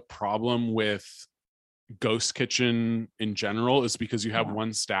sort of a problem with Ghost Kitchen in general, is because you have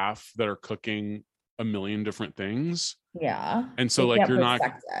one staff that are cooking a million different things. Yeah. And so like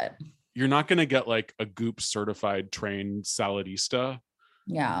you're not going to get like a Goop certified trained saladista.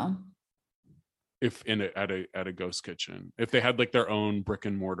 Yeah. If at a Ghost Kitchen, if they had like their own brick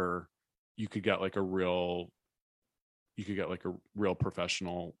and mortar, you could get like a real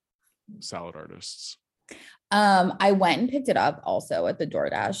professional salad artists. I went and picked it up also at the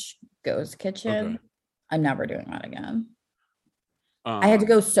DoorDash Ghost Kitchen. Okay. I'm never doing that again. I had to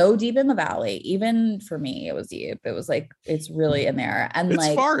go so deep in the valley. Even for me, it was deep. It was like, it's really in there. And it's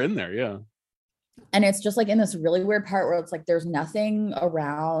like far in there. Yeah. And it's just like in this really weird part where it's like, there's nothing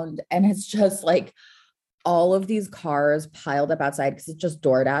around. And it's just like all of these cars piled up outside because it's just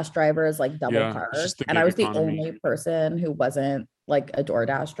DoorDash drivers, like double cars. And I was the only person who wasn't like a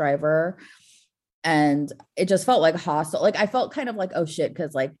DoorDash driver. And it just felt like hostile. Like I felt kind of like, oh shit.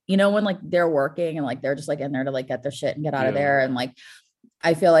 Cause like, you know, when like they're working and like, they're just like in there to like get their shit and get out of there. And like,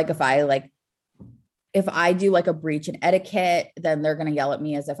 I feel like if I do like a breach in etiquette, then they're going to yell at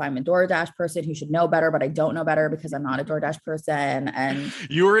me as if I'm a DoorDash person who should know better, but I don't know better because I'm not a DoorDash person. And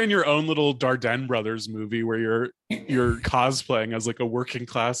you were in your own little Dardenne Brothers movie where you're cosplaying as like a working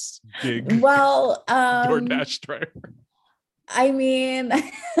class gig. DoorDash driver. I mean,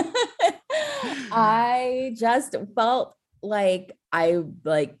 I just felt like I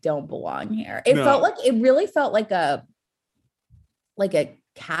like don't belong here. It really felt like a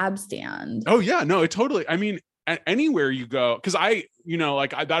cab stand. Oh yeah, no, it totally. I mean, anywhere you go, because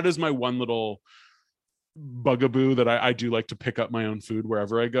that is my one little bugaboo that I do like to pick up my own food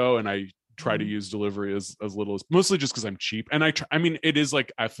wherever I go, and I try to use delivery as little as, mostly just because I'm cheap. And I mean, it is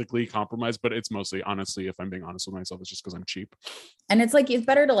like ethically compromised, but it's mostly, honestly, if I'm being honest with myself, it's just because I'm cheap. And it's like, it's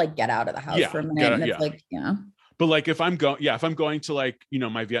better to like get out of the house for a minute. And it's like, yeah. But like if I'm going to like, you know,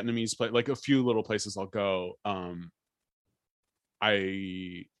 my Vietnamese place, like a few little places I'll go,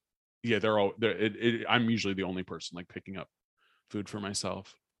 they're all there. I'm usually the only person like picking up food for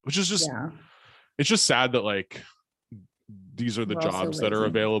myself, which is just, it's just sad that like these are the jobs that are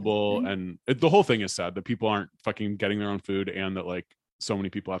available, and the whole thing is sad that people aren't fucking getting their own food, and that like so many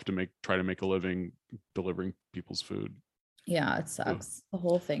people have to try to make a living delivering people's food. Yeah, it sucks. The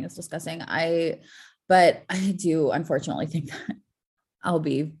whole thing is disgusting. But I do unfortunately think that I'll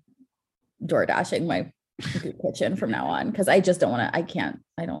be door dashing my kitchen from now on, because I just don't want to. I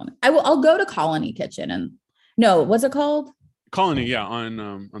don't want to. I'll go to Colony Kitchen, and no, what's it called? Colony, yeah,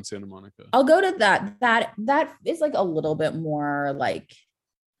 on Santa Monica. I'll go to that. That is like a little bit more like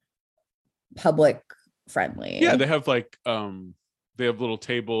public friendly. Yeah, they have like they have little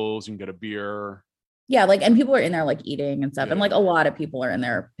tables, you can get a beer. Yeah, like, and people are in there like eating and stuff. Yeah. And like a lot of people are in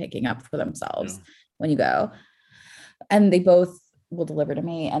there picking up for themselves when you go. And they both will deliver to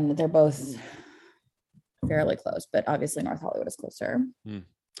me, and they're both fairly close, but obviously North Hollywood is closer.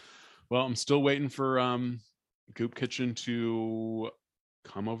 Well, I'm still waiting for Goop Kitchen to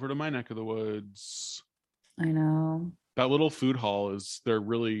come over to my neck of the woods. I know. That little food hall they're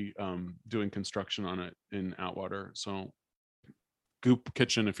really doing construction on it in Atwater. So Goop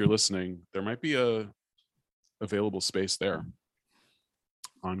Kitchen, if you're listening, there might be a available space there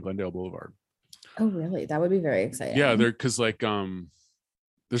on Glendale Boulevard. Oh, really? That would be very exciting. Yeah, because like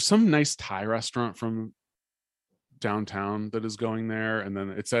there's some nice Thai restaurant from downtown that is going there, and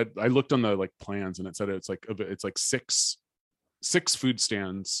then it said, I looked on the like plans, and it said it's like six food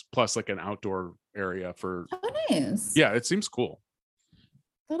stands plus like an outdoor area for. Oh, nice. Yeah, it seems cool.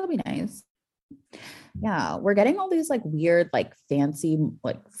 That'll be nice. Yeah, we're getting all these like weird like fancy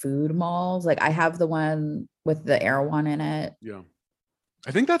like food malls. Like I have the one with the Erewhon in it. Yeah,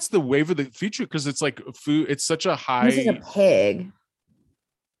 I think that's the wave of the future, because it's like food. It's such a high. This is a pig.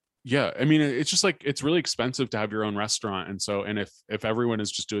 Yeah, I mean, it's just like, it's really expensive to have your own restaurant, and so, and if everyone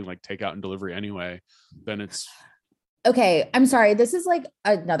is just doing like takeout and delivery anyway, then it's okay. I'm sorry, this is like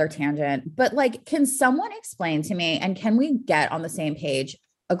another tangent, but like, can someone explain to me, and can we get on the same page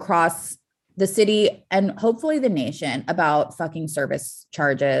across the city and hopefully the nation about fucking service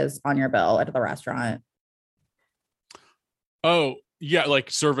charges on your bill at the restaurant? Oh yeah, like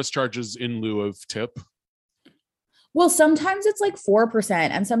service charges in lieu of tip. Well, sometimes it's like 4%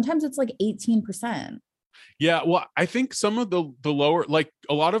 and sometimes it's like 18%. Yeah, well, I think some of the lower, like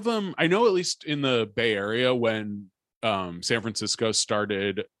a lot of them, I know at least in the Bay Area, when San Francisco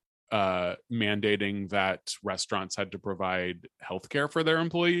started mandating that restaurants had to provide healthcare for their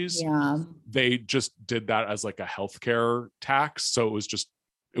employees. Yeah, they just did that as like a healthcare tax. So it was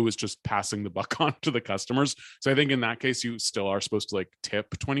just passing the buck on to the customers. So I think in that case, you still are supposed to like tip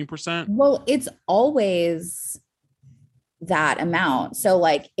 20%. Well, it's always that amount. So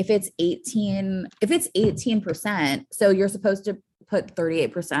like if it's 18%, so you're supposed to put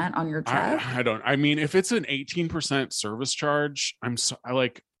 38% on your check. I mean, if it's an 18% service charge, I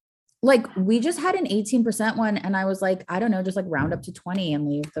like we just had an 18% one, and I was like, I don't know, just like round up to 20 and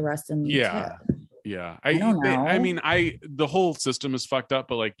leave the rest in. Yeah. Tip. Yeah. I don't know. I mean, the whole system is fucked up,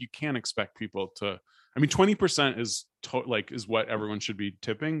 but like you can't expect people to, I mean, 20% is is what everyone should be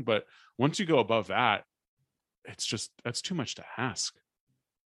tipping. But once you go above that, that's too much to ask.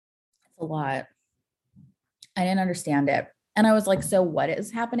 It's a lot. I didn't understand it. And I was like, so what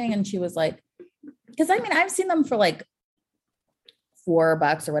is happening? And she was like, because I mean, I've seen them for like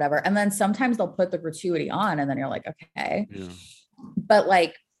 $4 or whatever. And then sometimes they'll put the gratuity on, and then you're like, okay. Yeah. But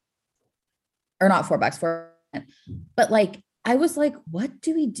like, or not $4, but like, I was like, what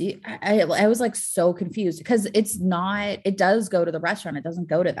do we do? I was like so confused, because it does go to the restaurant. It doesn't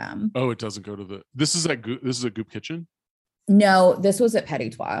go to them. Oh, it doesn't go to this is a Goop Kitchen? No, this was at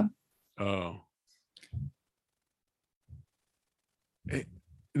Petit Trois. Oh.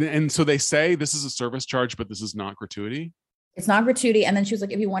 And so they say this is a service charge, but this is not gratuity. It's not gratuity. And then she was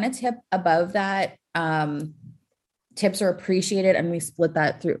like, if you want to tip above that, tips are appreciated, and we split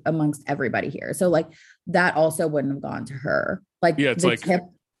that through amongst everybody here. So like that also wouldn't have gone to her. Like, yeah, it's the like tip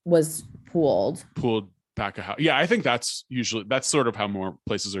was pooled back a house. Yeah, I think that's sort of how more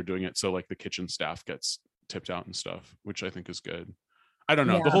places are doing it. So like the kitchen staff gets tipped out and stuff, which I think is good. I don't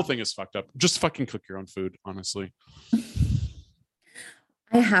know. Yeah. The whole thing is fucked up. Just fucking cook your own food, honestly.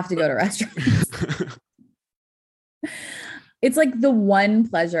 I have to go to restaurants. It's like the one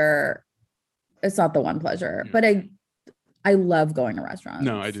pleasure It's not the one pleasure, but I love going to restaurants.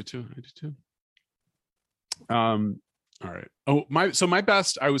 No, I do too. All right. Oh, my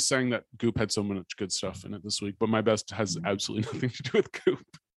best, I was saying that Goop had so much good stuff in it this week, but my best has absolutely nothing to do with Goop.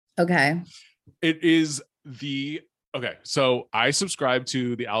 Okay. It is okay. So I subscribe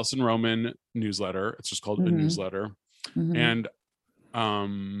to the Alison Roman newsletter. It's just called a newsletter. And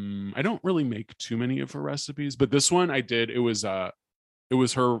I don't really make too many of her recipes, but this one I did. It was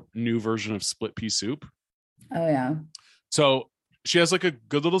her new version of split pea soup. Oh yeah. So she has like a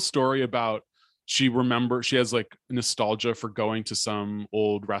good little story about she has like nostalgia for going to some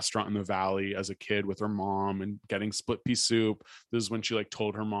old restaurant in the valley as a kid with her mom and getting split pea soup. This is when she like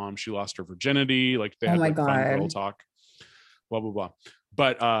told her mom she lost her virginity. Like they had like fun girl talk, blah, blah, blah.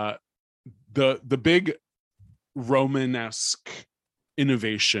 But the big Romanesque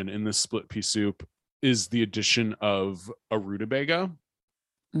innovation in the split pea soup is the addition of a rutabaga.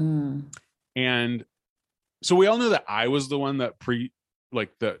 And so we all know that I was the one that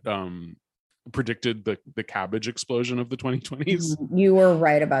predicted the cabbage explosion of the 2020s. You were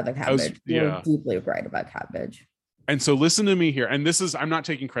right about the cabbage. You were deeply right about cabbage. And so listen to me here. And I'm not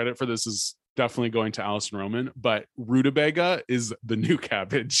taking credit for this. Is definitely going to Alison Roman, but rutabaga is the new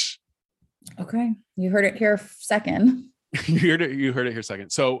cabbage. Okay. You heard it here second. You heard it here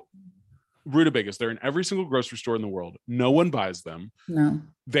second. So rutabagas, they're in every single grocery store in the world. No one buys them. No.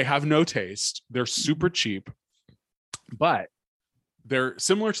 They have no taste. They're super cheap, but they're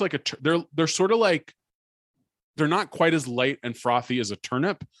similar to like they're sort of like, they're not quite as light and frothy as a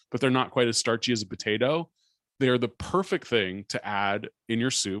turnip, but they're not quite as starchy as a potato. They're the perfect thing to add in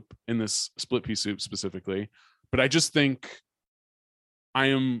your soup, in this split pea soup specifically. But I just think I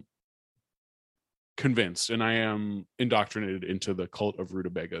am convinced and I am indoctrinated into the cult of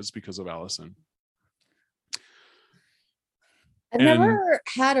rutabagas because of Alison. I've never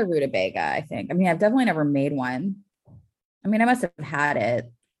had a rutabaga, I think. I mean, I've definitely never made one. I mean, I must have had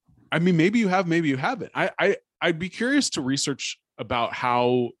it. I mean, maybe you have, maybe you haven't. I'd be curious to research about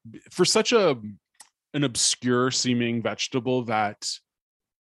how, for such an obscure seeming vegetable that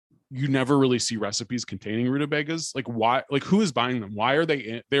you never really see recipes containing rutabagas, like why, like who is buying them? Why are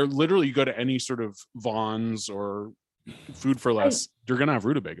they're literally, you go to any sort of Vons or Food for Less, you're going to have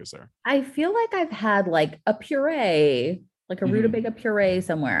rutabagas there. I feel like I've had like a puree, like a rutabaga puree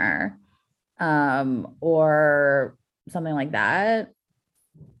somewhere, or something like that.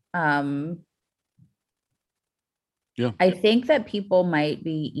 Yeah. I think that people might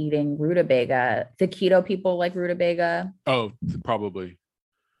be eating rutabaga. The keto people like rutabaga. Oh, probably.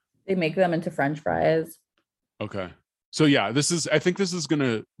 They make them into French fries. Okay. So yeah, I think this is going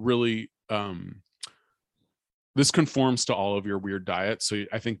to really, this conforms to all of your weird diets. So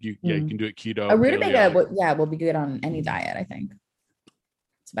I think you can do it keto. A rutabaga, will be good on any diet, I think.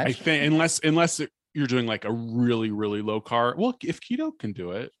 I think unless you're doing like a really, really low carb. Well, if keto can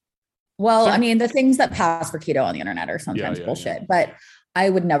do it. Well, I mean, the things that pass for keto on the internet are sometimes bullshit, but I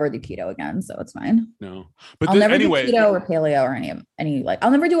would never do keto again, so it's fine. No, but I'll never do keto or paleo or any like,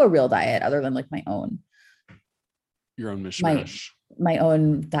 I'll never do a real diet other than like my own. Your own mishmash. My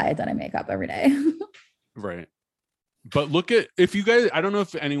own diet that I make up every day. Right. But look at, if you guys, I don't know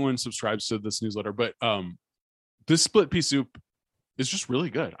if anyone subscribes to this newsletter, but this split pea soup is just really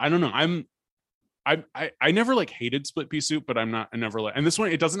good. I don't know. I never like hated split pea soup, but I never like, and this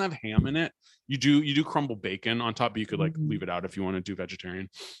one, it doesn't have ham in it. You do crumble bacon on top, but you could like leave it out if you want to do vegetarian.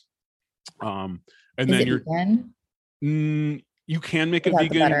 And is then you're vegan? You can make it without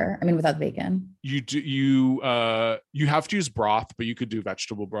vegan. Butter. I mean, without bacon. You have to use broth, but you could do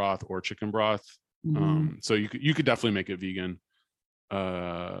vegetable broth or chicken broth. So you could definitely make it vegan.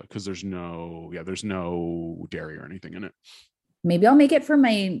 Because there's no dairy or anything in it. Maybe I'll make it for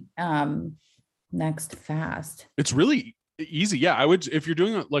my next fast. It's really easy. Yeah, I would, if you're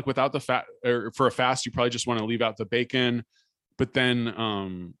doing it like without the fat, or for a fast, you probably just want to leave out the bacon, but then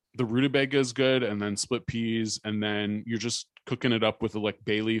the rutabaga is good, and then split peas, and then you're just cooking it up with like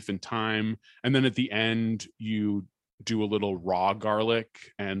bay leaf and thyme, and then at the end you do a little raw garlic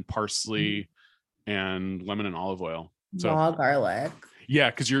and parsley and lemon and olive oil. So raw garlic. Yeah,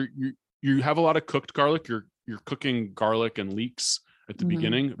 because you have a lot of cooked garlic. You're cooking garlic and leeks at the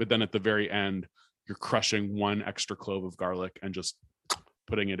beginning, but then at the very end, you're crushing one extra clove of garlic and just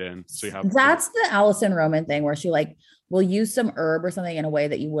putting it in. So you have, that's the Alison Roman thing where she like will use some herb or something in a way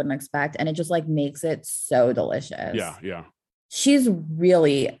that you wouldn't expect, and it just like makes it so delicious. Yeah. She's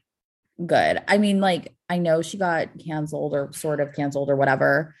really good. I mean, like, I know she got canceled or sort of canceled or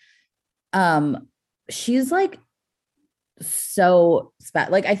whatever. She's like so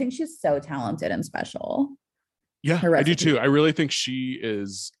like, I think she's so talented and special. Yeah, her I do recipe. too. I really think she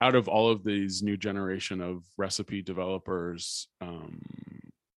is, out of all of these new generation of recipe developers. I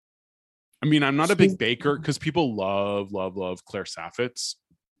mean, I'm not a big baker because people love Claire Saffitz.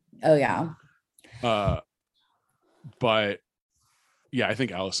 Oh yeah. But yeah, I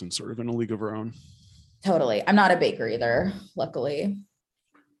think Allison's sort of in a league of her own. Totally. I'm not a baker either, luckily.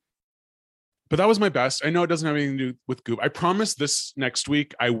 But that was my best. I know it doesn't have anything to do with Goop. I promise this next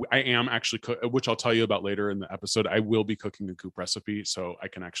week, I am actually, which I'll tell you about later in the episode, I will be cooking a Goop recipe. So I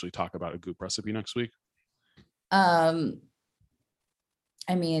can actually talk about a Goop recipe next week. I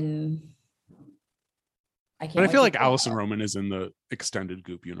mean, I can't. But I feel like Allison Roman is in the extended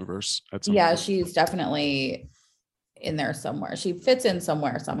Goop universe at some point. She's definitely in there somewhere. She fits in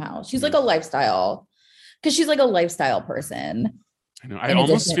somewhere somehow. She's like a lifestyle, because she's like a lifestyle person. I know. I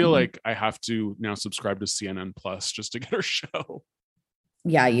almost feel like I have to now subscribe to CNN Plus just to get her show.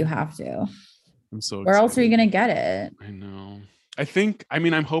 Yeah, you have to. I'm so excited. Where else are you going to get it? I know.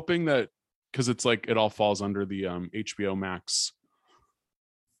 I'm hoping that, because it's like it all falls under the HBO Max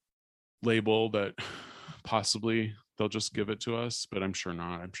label, that possibly they'll just give it to us, but I'm sure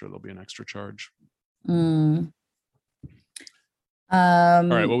not. I'm sure there'll be an extra charge. All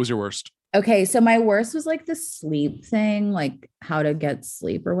right, what was your worst? Okay, so my worst was like the sleep thing, like how to get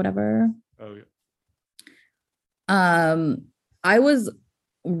sleep or whatever. Oh yeah. I was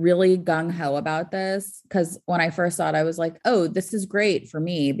really gung-ho about this because when I first saw it, I was like, oh, this is great for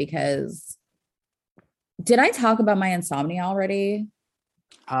me, because did I talk about my insomnia already?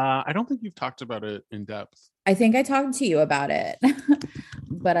 I don't think you've talked about it in depth. I think I talked to you about it,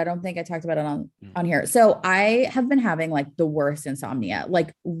 but I don't think I talked about it on here. So I have been having like the worst insomnia,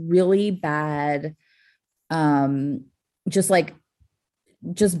 like really bad, just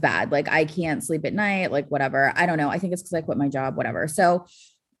bad. Like I can't sleep at night, like whatever. I don't know. I think it's because I quit my job, whatever. So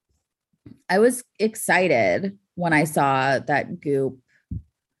I was excited when I saw that Goop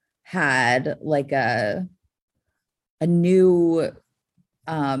had like a new,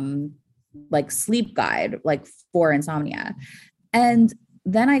 like sleep guide, like for insomnia. And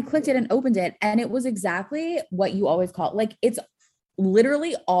then I clicked it and opened it, and it was exactly what you always call it. Like it's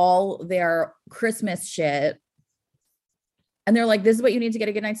literally all their Christmas shit. And they're like, this is what you need to get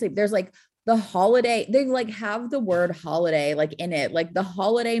a good night's sleep. There's like the holiday, they like have the word holiday like in it, like the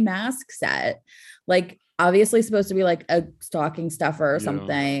holiday mask set, like obviously supposed to be like a stocking stuffer or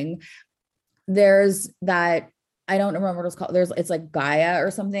something. There's that, I don't remember what it's called. It's like Gaia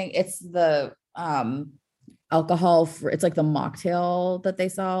or something. It's the alcohol it's like the mocktail that they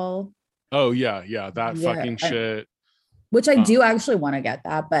sell. Oh yeah. That fucking shit. Which I do actually want to get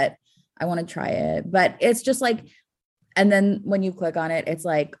that, but I want to try it. But it's just like, and then when you click on it, it's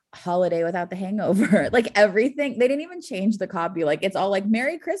like holiday without the hangover. Like everything, they didn't even change the copy. Like it's all like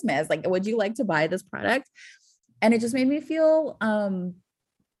Merry Christmas. Like, would you like to buy this product? And it just made me feel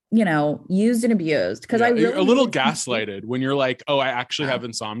used and abused, because I really a little gaslighted when you're like, oh, I actually have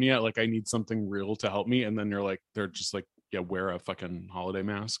insomnia, like I need something real to help me, and then they're just like, yeah, wear a fucking holiday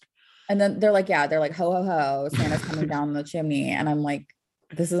mask. And then they're like ho ho ho, Santa's coming down the chimney, and I'm like,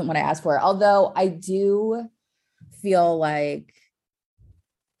 this isn't what I asked for. Although I do feel like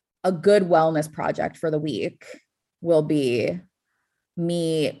a good wellness project for the week will be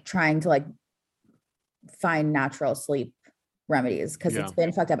me trying to like find natural sleep remedies, because it's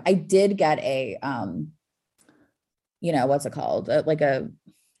been fucked up. I did get a what's it called, like a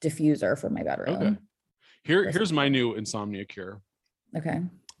diffuser for my bedroom. Okay. Here's my new insomnia cure. Okay,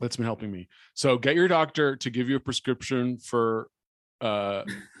 that's been helping me. So get your doctor to give you a prescription for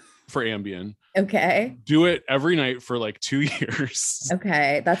Ambien. Okay, do it every night for like 2 years.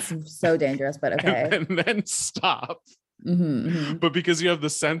 Okay, that's so dangerous, but okay. and then stop. But because you have the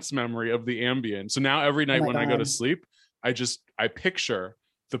sense memory of the Ambien, so now every night when I go to sleep, I picture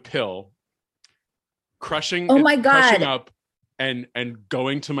the pill crushing up and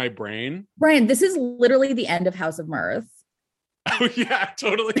going to my brain. Brian, this is literally the end of House of Mirth. Oh yeah,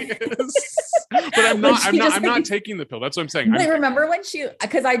 totally is. But I'm not taking the pill. That's what I'm saying. Remember when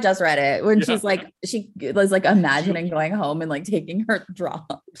because I just read it, when she's like, she was like imagining going home and like taking her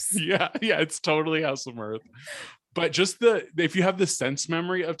drops. Yeah, it's totally House of Mirth. But just if you have the sense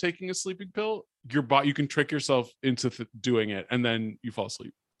memory of taking a sleeping pill, you can trick yourself into doing it, and then you fall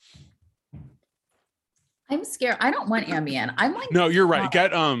asleep. I'm scared. I don't want Ambien. I'm like, no, you're right.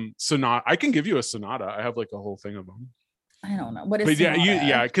 Get Sonata. I can give you a Sonata. I have like a whole thing of them. I don't know what is. But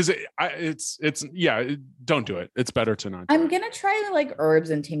because it's don't do it. It's better to not. I'm gonna try like herbs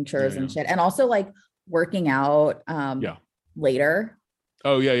and tinctures and shit, and also like working out. Later.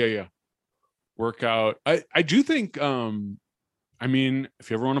 Oh yeah. Workout. I do think. I mean,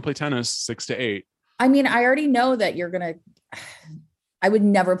 if you ever want to play tennis, 6 to 8. I mean, I already know that you're going to, I would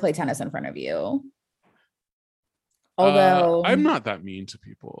never play tennis in front of you. Although I'm not that mean to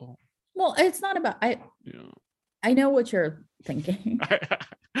people. Well, it's not about, I know what you're thinking.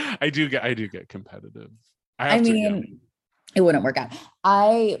 I do get competitive. It wouldn't work out.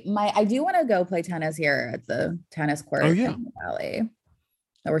 I do want to go play tennis here at the tennis court in the Valley.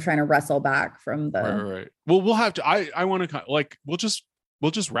 That we're trying to wrestle back from the right. Well, we'll have to. I want to like we'll just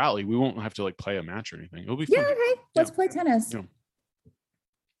rally. We won't have to like play a match or anything. It'll be fun. Yeah, okay. Let's play tennis. Yeah.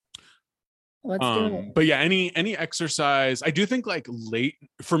 Let's do it. But yeah, any exercise. I do think like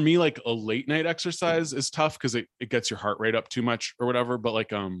for me, like a late night exercise is tough because it gets your heart rate up too much or whatever. But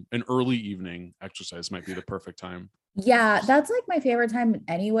like an early evening exercise might be the perfect time. Yeah, that's like my favorite time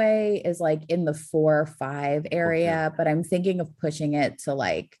anyway, is like in the 4 or 5 area, but I'm thinking of pushing it to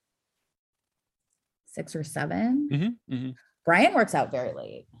like 6 or 7. Mm-hmm, mm-hmm. Brian works out very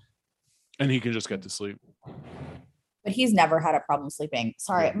late. And he can just get to sleep. But he's never had a problem sleeping.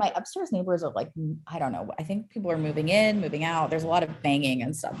 Sorry, my upstairs neighbors are like, I don't know. I think people are moving in, moving out. There's a lot of banging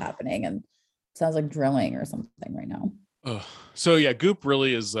and stuff happening, and it sounds like drilling or something right now. So yeah, Goop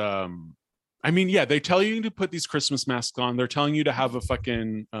really is I mean, yeah, they tell you to put these Christmas masks on. They're telling you to have a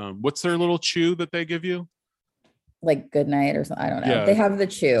fucking what's their little chew that they give you? Like good night or something. I don't know. Yeah. They have the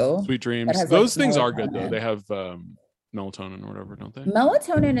chew. Sweet dreams. Those things are good though. They have melatonin or whatever, don't they?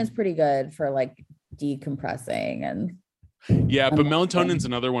 Melatonin is pretty good for like decompressing and but melatonin's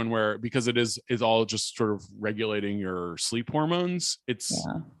another one where, because it is all just sort of regulating your sleep hormones,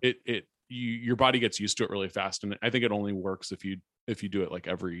 your body gets used to it really fast, and I think it only works if you do it like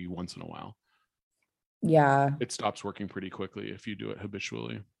every once in a while. Yeah, it stops working pretty quickly if you do it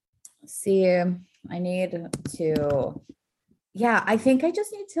habitually. See, I need to I think I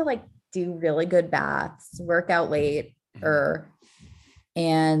just need to like do really good baths, work out late,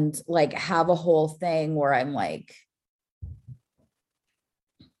 and like have a whole thing where I'm like,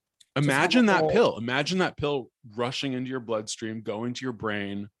 imagine that pill rushing into your bloodstream, going to your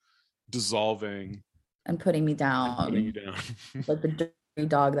brain, dissolving and putting me down, like the dirty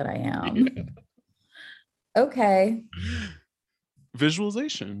dog that I am. Okay.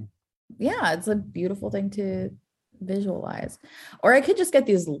 Visualization. Yeah, it's a beautiful thing to visualize. Or I could just get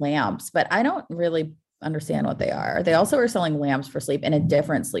these lamps, but I don't really understand what they are. They also are selling lamps for sleep in a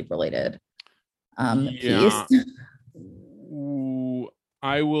different sleep related piece.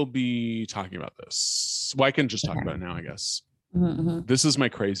 I will be talking about this. Well, I can just talk about it now, I guess. Mm-hmm. This is my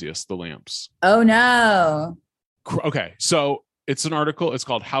craziest, the lamps. Oh no. Okay, so it's an article. It's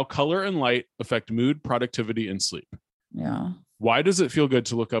called How Color and Light Affect Mood, Productivity, and Sleep. Yeah. Why does it feel good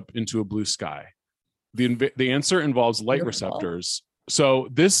to look up into a blue sky? The answer involves light receptors. So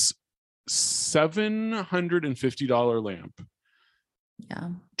this $750 lamp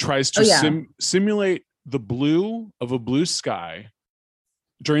tries to simulate the blue of a blue sky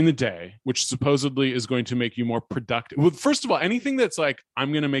during the day, which supposedly is going to make you more productive. Well, first of all, anything that's like,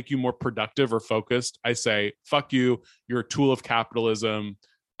 I'm going to make you more productive or focused, I say, fuck you. You're a tool of capitalism.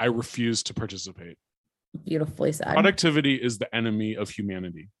 I refuse to participate. Beautifully said. Productivity is the enemy of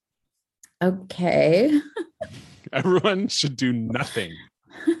humanity. Okay. Everyone should do nothing.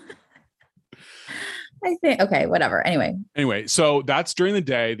 I think, okay, whatever. Anyway, so that's during the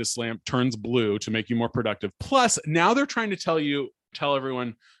day. This lamp turns blue to make you more productive. Plus, now they're trying to tell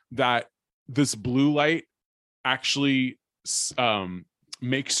everyone that this blue light actually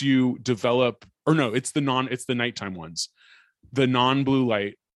makes you develop, or no, it's the nighttime ones. The non-blue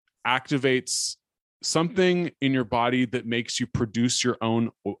light activates something in your body that makes you produce your own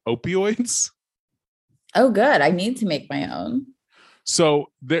opioids. Oh, good. I need to make my own.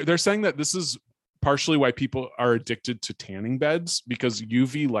 So they're saying that this is partially why people are addicted to tanning beds, because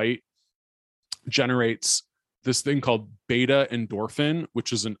UV light generates this thing called beta endorphin,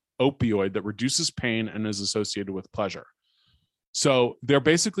 which is an opioid that reduces pain and is associated with pleasure. So they're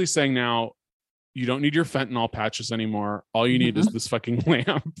basically saying now, you don't need your fentanyl patches anymore. All you need is this fucking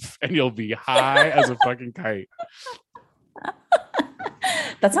lamp, and you'll be high as a fucking kite.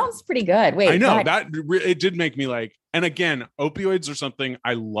 That sounds pretty good. Wait, I know it did make me like, and again, opioids are something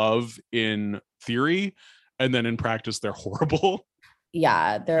I love in theory, and then in practice, they're horrible.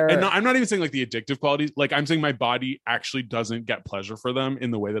 Yeah, and I'm not even saying like the addictive qualities. Like, I'm saying my body actually doesn't get pleasure for them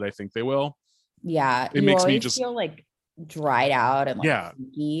in the way that I think they will. Yeah, it makes me just feel like dried out and like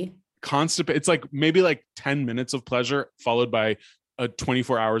funky. Constipate. It's like maybe like 10 minutes of pleasure followed by a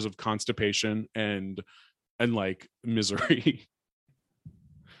 24 hours of constipation and like misery.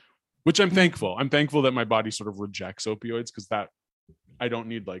 Which I'm thankful. I'm thankful that my body sort of rejects opioids, because that I don't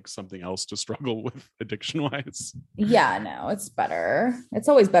need like something else to struggle with addiction wise. Yeah, no, it's better. It's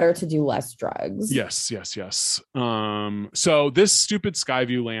always better to do less drugs. Yes. So this stupid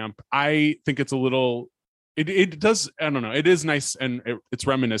Skyview lamp, I think it's a little, it does, I don't know, it is nice, and it's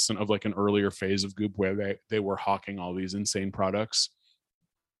reminiscent of like an earlier phase of Goop where they were hawking all these insane products.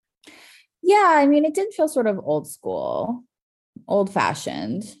 Yeah, I mean, it did feel sort of old school, old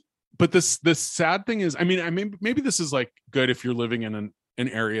fashioned. But this sad thing is, I mean, maybe this is like good if you're living in an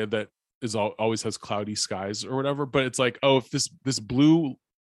area that is always has cloudy skies or whatever. But it's like, oh, if this blue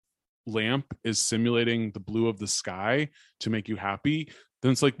lamp is simulating the blue of the sky to make you happy,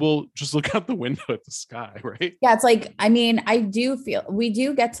 then it's like, well, just look out the window at the sky, right? Yeah, it's like, I mean, I do feel we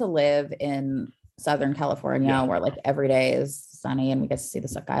do get to live in Southern California where like every day is sunny and we get to see the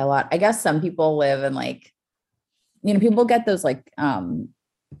sky a lot. I guess some people live in like, you know, people get those like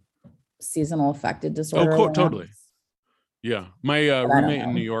seasonal affective disorder. Oh, totally. Yeah. My roommate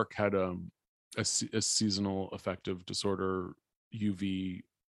in New York had a seasonal affective disorder UV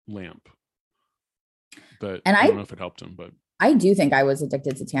lamp. But I don't know if it helped him, but I do think I was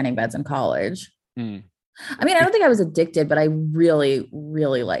addicted to tanning beds in college. I mean, I don't think I was addicted, but I really,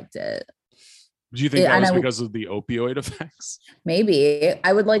 really liked it. Do you think that was because of the opioid effects? Maybe.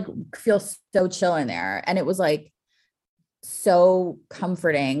 I would like feel so chill in there. And it was like so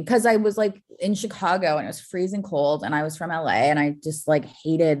comforting because I was like in Chicago and it was freezing cold and I was from LA and I just like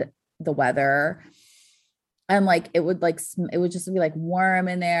hated the weather. And like it would just be like warm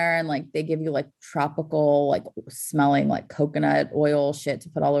in there, and like they give you like tropical, like smelling like coconut oil shit to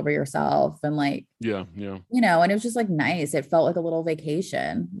put all over yourself, and like yeah, you know, and it was just like nice. It felt like a little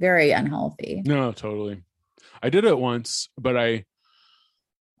vacation. Very unhealthy. No, totally. I did it once, but I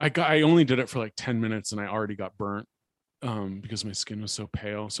only did it for like 10 minutes, and I already got burnt because my skin was so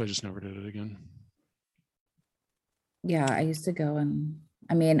pale. So I just never did it again. Yeah, I used to go and.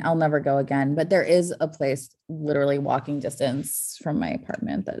 I mean, I'll never go again, but there is a place literally walking distance from my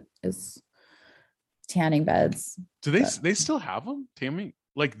apartment that is tanning beds. Do they still have them? Tanning,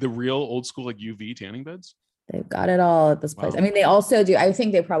 like the real old school, like UV tanning beds? They've got it all at this place. Wow. I mean, they also do. I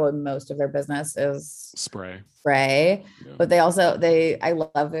think they probably, most of their business is spray, yeah. But they also, I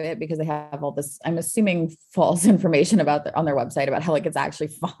love it because they have all this, I'm assuming false information on their website about how like it's actually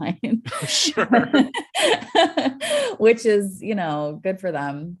fine. Sure. Which is, you know, good for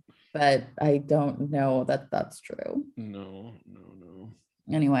them. But I don't know that that's true. No.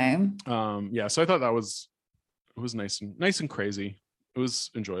 Anyway. Yeah. So I thought it was nice and crazy. It was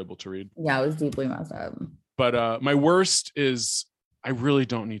enjoyable to read. Yeah, it was deeply messed up. But my worst is I really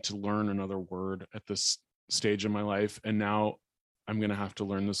don't need to learn another word at this stage in my life. And now I'm going to have to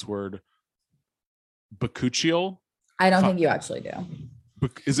learn this word, bakuchiol. I don't think you actually do.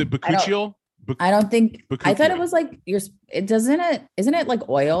 Is it bakuchiol? I don't think. Bakuchiol. I thought it was like isn't it like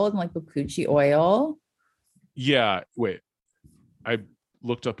oil and like bakuchi oil? Yeah. Wait, I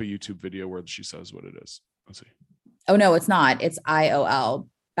looked up a YouTube video where she says what it is. Let's see. Oh, no, it's not. It's IOL,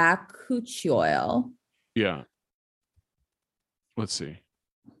 bakuchi oil. Yeah. Let's see.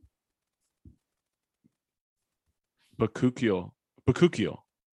 Bakuchiol.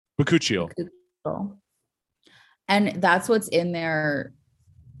 And that's what's in their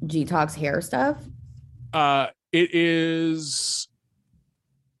Detox hair stuff? It is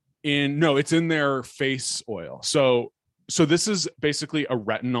it's in their face oil. So this is basically a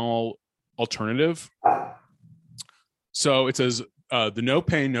retinol alternative. So it says the no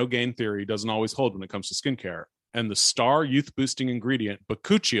pain, no gain theory doesn't always hold when it comes to skincare. And the star youth boosting ingredient,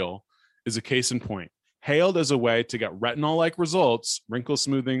 bakuchiol, is a case in point. Hailed as a way to get retinol-like results, wrinkle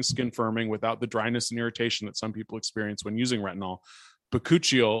smoothing, skin firming, without the dryness and irritation that some people experience when using retinol,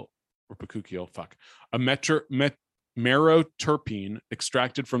 bakuchiol, a meroterpene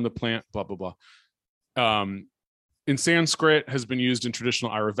extracted from the plant, blah, blah, blah. In Sanskrit, has been used in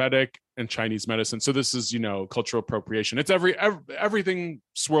traditional Ayurvedic and Chinese medicine. So this is, cultural appropriation. It's everything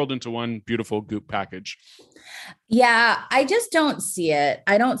swirled into one beautiful Goop package. Yeah, I just don't see it.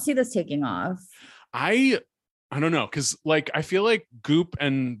 I don't see this taking off. I don't know, because I feel like Goop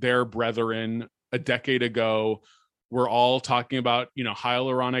and their brethren a decade ago were all talking about,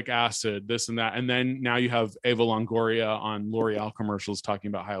 hyaluronic acid, this and that. And then now you have Eva Longoria on L'Oreal commercials talking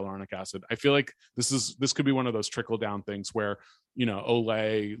about hyaluronic acid. I feel like this could be one of those trickle down things where,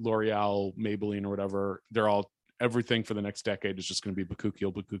 Olay, L'Oreal, Maybelline, or whatever, they're all, everything for the next decade is just going to be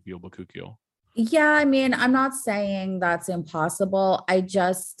bakuchiol. Yeah. I mean, I'm not saying that's impossible. I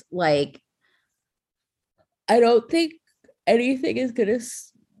just I don't think anything is going to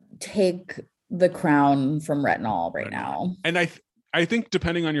take the crown from retinol right now. And I think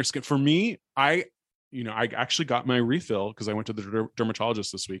depending on your skin, for me, I I actually got my refill because I went to the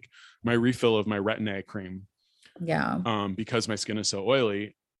dermatologist this week, my refill of my Retin-A cream. Yeah. Because my skin is so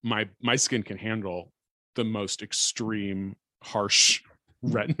oily, my skin can handle the most extreme, harsh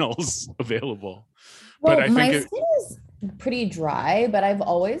retinols available. Well, but I my think skin is pretty dry, but I've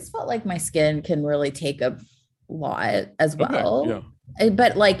always felt like my skin can really take a lot as well. Yeah.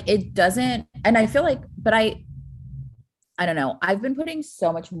 But like it doesn't, and I feel like, but I don't know. I've been putting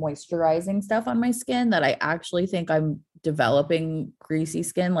so much moisturizing stuff on my skin that I actually think I'm developing greasy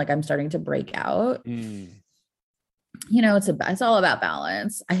skin. Like I'm starting to break out. It's all about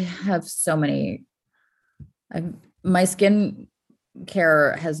balance. I have so many. My skin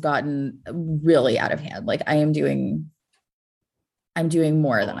care has gotten really out of hand. Like I'm doing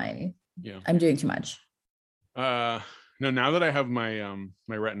more than I'm doing too much. No, now that I have my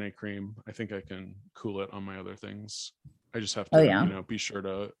my Retin-A cream, I think I can cool it on my other things. I just have to be sure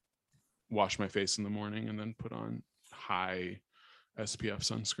to wash my face in the morning and then put on high SPF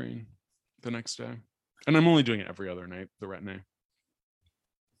sunscreen the next day. And I'm only doing it every other night, the Retin-A.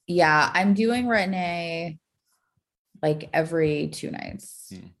 Yeah, I'm doing Retin-A like every 2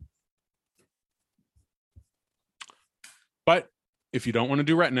 nights. But if you don't want to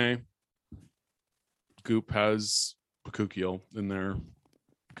do Retin-A, Goop has Bakuchiol in their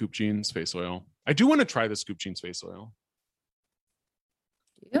Goop Jeans face oil. I do want to try this Goop Jeans face oil.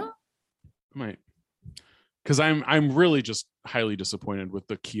 Yeah. I might. Because I'm really just highly disappointed with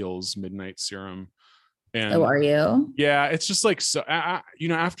the Kiehl's Midnight Serum. And are you? Yeah, it's just like, so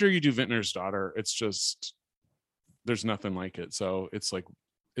after you do Vintner's Daughter, it's just, there's nothing like it. So it's like,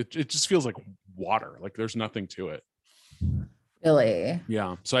 it just feels like water. Like there's nothing to it. Really?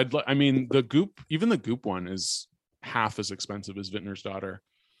 Yeah. So the Goop, even the Goop one is half as expensive as Vintner's Daughter.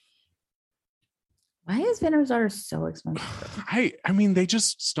 Why is Vintner's Daughter so expensive? I mean, they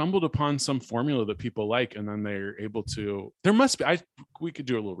just stumbled upon some formula that people like, and then they're able to. There must be. We could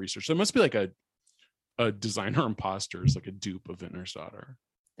do a little research. There must be like a designer imposters, like a dupe of Vintner's Daughter.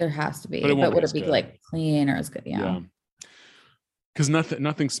 There has to be, but would it be like clean or as good? Yeah. Because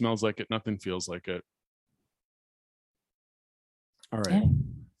nothing smells like it. Nothing feels like it. All right. Yeah.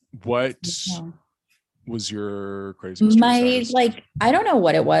 What was your craziest? I don't know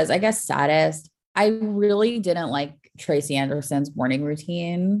what it was. I guess saddest. I really didn't like Tracy Anderson's morning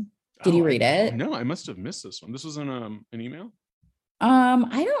routine. Did you read it? No, I must have missed this one. This was in an email.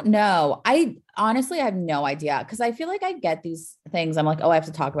 I don't know. I honestly have no idea because I feel like I get these things. I'm like, oh, I have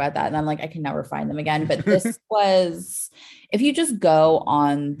to talk about that. And I'm like, I can never find them again. But this was, if you just go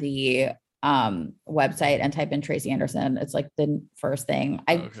on the website and type in Tracy Anderson, it's like the first thing.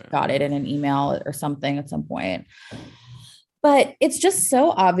 I got it in an email or something at some point. But it's just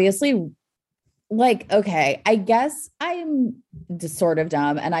so obviously like, okay, I guess I'm just sort of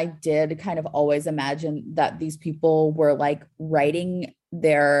dumb. And I did kind of always imagine that these people were like writing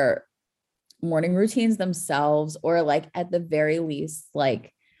their morning routines themselves, or like at the very least,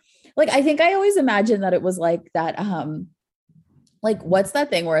 like I think I always imagined that it was like that, like what's that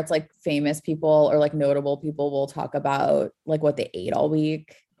thing where it's like famous people or like notable people will talk about like what they ate all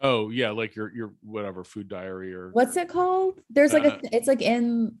week. Oh yeah, like your whatever food diary or what's it called? There's like it's like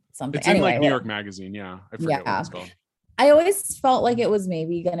in something. It's anyway, in like New York Magazine. Yeah, I forget what it's called. I always felt like it was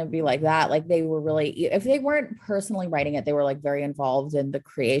maybe going to be like that. Like they were really, if they weren't personally writing it, they were like very involved in the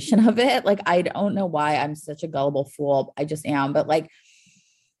creation of it. Like I don't know why I'm such a gullible fool. I just am. But like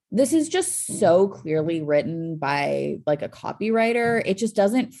this is just so clearly written by like a copywriter. It just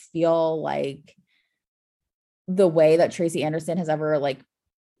doesn't feel like the way that Tracy Anderson has ever like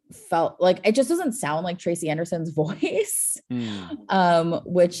felt. Like it just doesn't sound like Tracy Anderson's voice,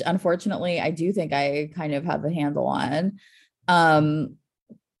 which unfortunately I do think I kind of have a handle on.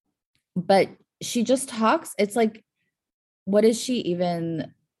 But she just talks, it's like, what does she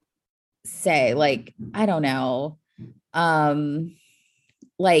even say? Like, I don't know.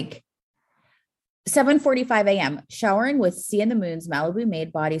 Like 7:45 a.m. Showering with Sea and the Moon's Malibu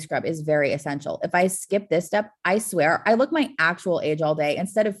Made body scrub is very essential. If I skip this step, I swear I look my actual age all day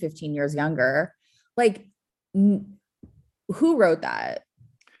instead of 15 years younger. Like, who wrote that?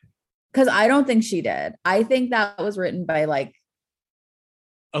 Because I don't think she did. I think that was written by like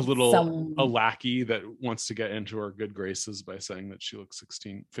a lackey that wants to get into her good graces by saying that she looks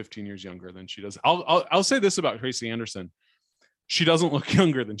 15 years younger than she does. I'll say this about Tracy Anderson. She doesn't look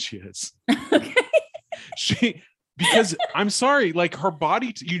younger than she is. Okay. Because I'm sorry, like her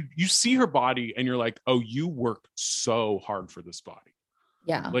body, you see her body and you're like, oh, you work so hard for this body.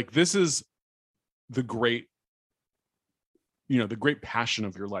 Yeah. Like this is the great passion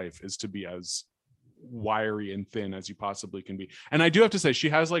of your life is to be as wiry and thin as you possibly can be. And I do have to say, she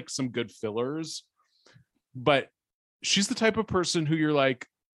has like some good fillers, but she's the type of person who you're like,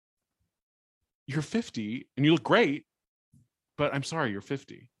 you're 50 and you look great, but I'm sorry, you're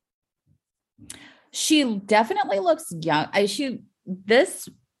 50. She definitely looks young. This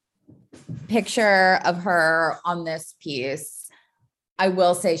picture of her on this piece, I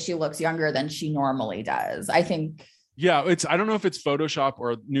will say she looks younger than she normally does. I think. Yeah, I don't know if it's Photoshop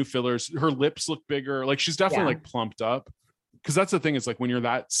or new fillers. Her lips look bigger. Like she's definitely like plumped up. Because that's the thing, is like when you're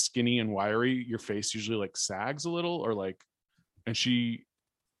that skinny and wiry, your face usually like sags a little, or like, and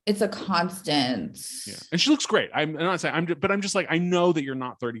it's a constant. Yeah, and she looks great. I'm not saying but I'm just like, I know that you're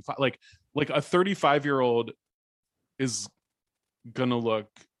not 35. Like a 35-year-old is gonna look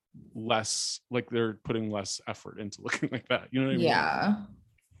less like they're putting less effort into looking like that. You know what I mean? Yeah.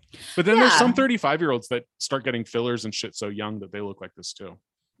 But then there's some 35-year-olds that start getting fillers and shit so young that they look like this too.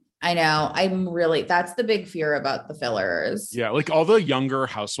 I know. That's the big fear about the fillers. Yeah. Like all the younger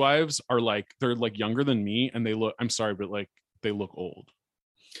housewives are like, they're like younger than me and they look, I'm sorry, but like they look old.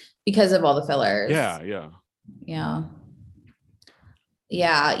 Because of all the fillers. Yeah. Yeah. Yeah.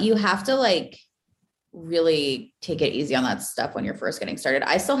 Yeah. You have to like really take it easy on that stuff when you're first getting started.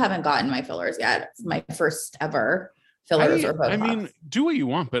 I still haven't gotten my fillers yet. It's my first ever fillers or Botox. I mean, do what you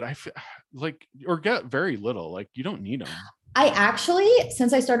want, but like, or get very little, like you don't need them. I actually,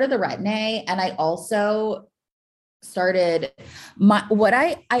 since I started the Retin-A, and I also started what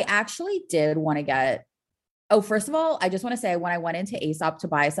I actually did want to get. Oh, first of all, I just want to say when I went into Aesop to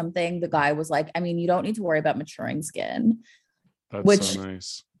buy something, the guy was like, I mean, you don't need to worry about maturing skin. That's so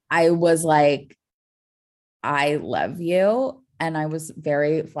nice. I was like, I love you. And I was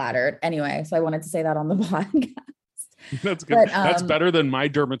very flattered. Anyway, so I wanted to say that on the podcast. That's good. But, that's better than my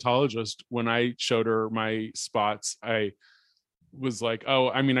dermatologist. When I showed her my spots, I was like, oh,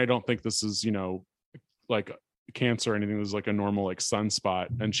 I mean, I don't think this is, like cancer or anything. It was like a normal like sunspot.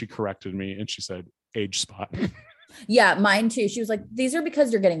 And she corrected me and she said, age spot. Yeah, mine too. She was like, these are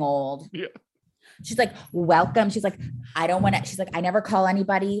because you're getting old. Yeah. She's like, welcome. She's like, I don't want to, she's like, I never call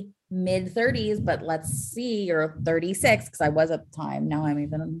anybody mid 30s, but let's see, you're 36. Cause I was at the time. Now I'm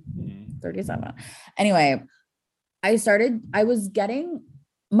even 37. Anyway, my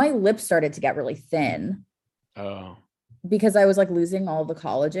lips started to get really thin. Oh. Because I was like losing all the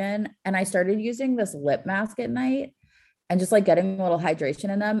collagen, and I started using this lip mask at night and just like getting a little hydration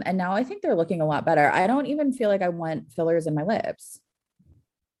in them. And now I think they're looking a lot better. I don't even feel like I want fillers in my lips.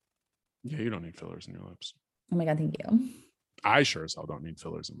 Yeah, you don't need fillers in your lips. Oh my God, thank you. I sure as hell don't need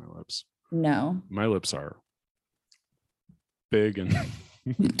fillers in my lips. No. My lips are big and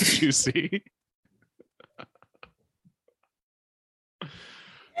juicy.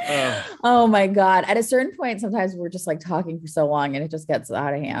 Oh my God. At a certain point, sometimes we're just like talking for so long and it just gets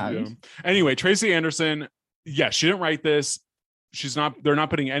out of hand. Yeah. Anyway, Tracy Anderson, she didn't write this. They're not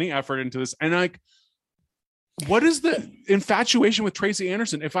putting any effort into this. And like, what is the infatuation with Tracy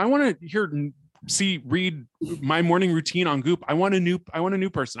Anderson? If I want to read my morning routine on Goop, I want a new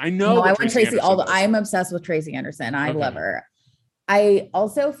person. I know. No, I want Tracy. I'm obsessed with Tracy Anderson. I love her. I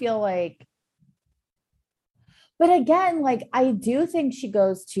also feel like, but again, like I do think she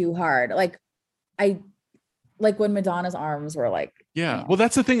goes too hard. Like when Madonna's arms were like, yeah. Well,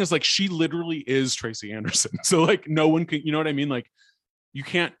 that's the thing, is like, she literally is Tracy Anderson. So like no one can, you know what I mean? Like you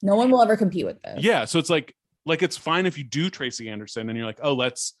can't, no one will ever compete with this. Yeah. So it's like, it's fine if you do Tracy Anderson and you're like, oh,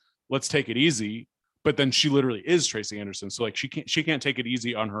 let's take it easy. But then she literally is Tracy Anderson. So like, she can't take it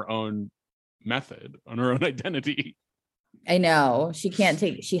easy on her own method, on her own identity. I know she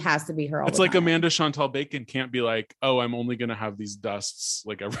has to be her. It's like Amanda Chantal Bacon can't be like, oh, I'm only going to have these dusts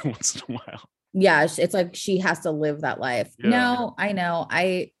like every once in a while. Yeah. It's like, she has to live that life. Yeah. No, I know.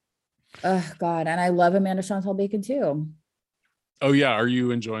 Oh God. And I love Amanda Chantal Bacon too. Oh yeah. Are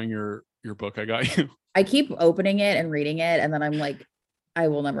you enjoying your book I got you? I keep opening it and reading it. And then I'm like, I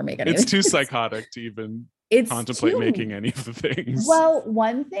will never make anything. It's too psychotic to even contemplate making any of the things. Well,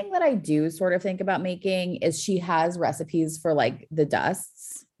 one thing that I do sort of think about making is she has recipes for like the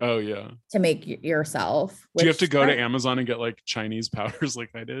dusts. Oh yeah. To make yourself. Do you have to go to Amazon and get like Chinese powders like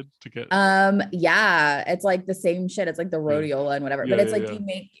I did to get? Yeah, it's like the same shit. It's like the rhodiola and whatever, but it's like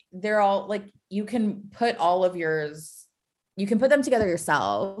they're all like, you can put all of yours, you can put them together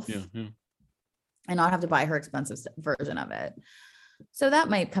yourself. Yeah. And not have to buy her expensive version of it. So that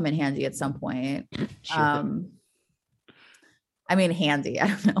might come in handy at some point. Sure. I mean, handy, I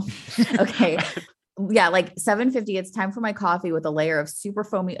don't know. Okay. Yeah. Like $7.50. It's time for my coffee with a layer of super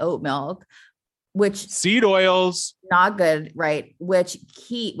foamy oat milk, which Seed oils. not good, right? Which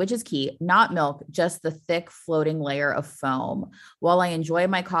is key, not milk, just the thick floating layer of foam. While I enjoy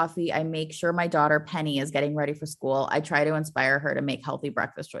my coffee, I make sure my daughter Penny is getting ready for school. I try to inspire her to make healthy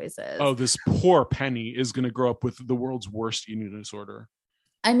breakfast choices. Oh, this poor Penny is going to grow up with the world's worst eating disorder.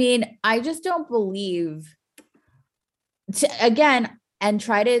 I mean, I just don't believe again, and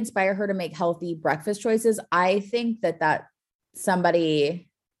try to inspire her to make healthy breakfast choices. I think that somebody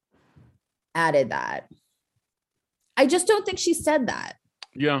added that. I just don't think she said that.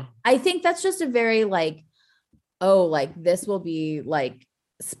 Yeah. I think that's just a very like, oh, like this will be like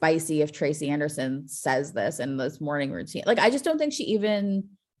spicy if Tracy Anderson says this in this morning routine. Like, I just don't think she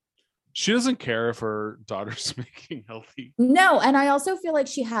doesn't care if her daughter's making healthy. No. And I also feel like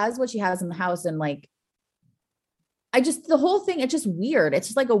she has what she has in the house. And like, the whole thing, it's just weird. It's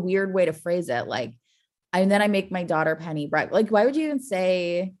just like a weird way to phrase it. Like, and then I make my daughter Penny breakfast. Like, why would you even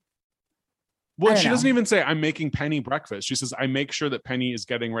say? Well, she doesn't even say I'm making Penny breakfast. She says I make sure that Penny is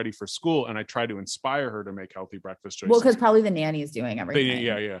getting ready for school, and I try to inspire her to make healthy breakfast choices. Well, because probably the nanny is doing everything.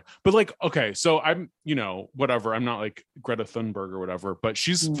 Yeah. But like, okay, so I'm, whatever. I'm not like Greta Thunberg or whatever, but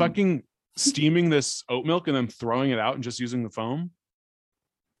she's fucking steaming this oat milk and then throwing it out and just using the foam.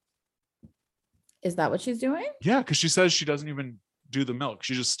 Is that what she's doing? Yeah, because she says she doesn't even do the milk.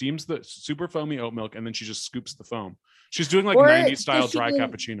 She just steams the super foamy oat milk and then she just scoops the foam. She's doing like 90s style dry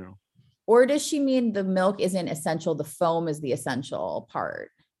cappuccino. Or does she mean the milk isn't essential? The foam is the essential part.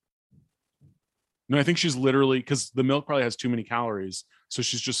 No, I think she's literally, because the milk probably has too many calories. So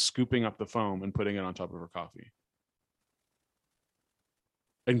she's just scooping up the foam and putting it on top of her coffee.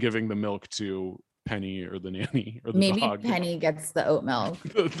 And giving the milk to Penny or the nanny or the dog. Maybe Penny gets the oat milk.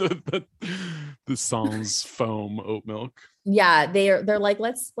 the sans foam oat milk. Yeah, they're like,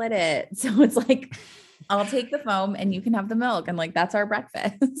 let's split it. So it's like, I'll take the foam and you can have the milk. And like, that's our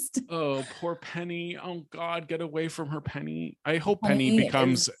breakfast. Oh, poor Penny. Oh God, get away from her, Penny. I hope Penny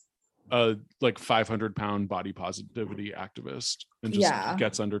becomes a like 500-pound body positivity activist and just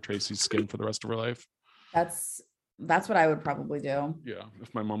gets under Tracy's skin for the rest of her life. That's what I would probably do. Yeah.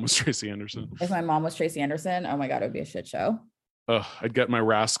 If my mom was Tracy Anderson. If my mom was Tracy Anderson, oh my God, it would be a shit show. I'd get my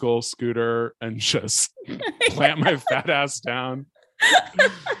Rascal scooter and just plant my fat ass down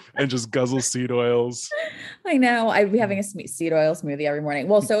and just guzzle seed oils. I know. I'd be having a seed oil smoothie every morning.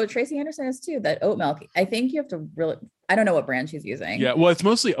 Well, so Tracy Anderson is too, that oat milk. I think you have to really, I don't know what brand she's using. Yeah. Well, it's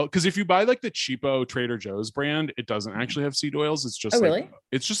mostly, because if you buy like the cheapo Trader Joe's brand, it doesn't actually have seed oils. It's just really?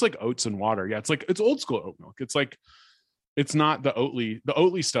 It's just like oats and water. Yeah. It's old school oat milk. It's like, it's not the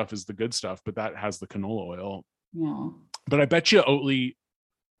Oatly stuff is the good stuff, but that has the canola oil. Yeah. But I bet you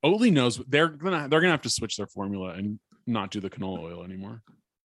Oatly knows they're gonna have to switch their formula and not do the canola oil anymore.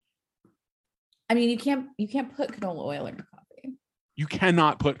 I mean, you can't put canola oil in your coffee. You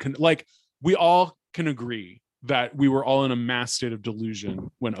cannot put like, we all can agree that we were all in a mass state of delusion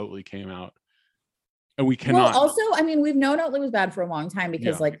when Oatly came out. And we cannot. Well, also, I mean, we've known Oatly was bad for a long time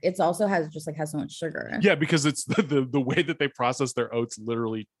because like it's also has so much sugar. Yeah, because it's the way that they process their oats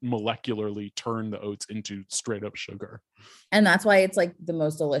literally molecularly turn the oats into straight up sugar. And that's why it's like the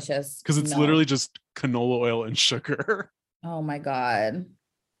most delicious. Because it's literally just canola oil and sugar. Oh my God.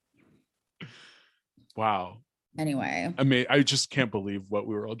 Wow. Anyway. I just can't believe what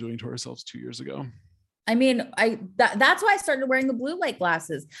we were all doing to ourselves 2 years ago. I mean, that's why I started wearing the blue light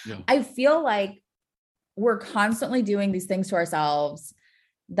glasses. Yeah. I feel like we're constantly doing these things to ourselves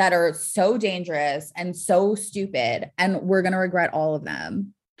that are so dangerous and so stupid, and we're going to regret all of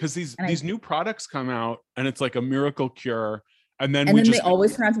them. Because these new products come out and it's like a miracle cure. And then they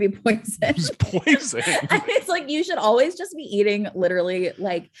always turn out to be poison. It's poison. And it's like, you should always just be eating literally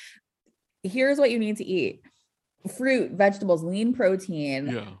like, here's what you need to eat: fruit, vegetables, lean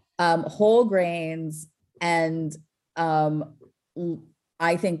protein, whole grains, and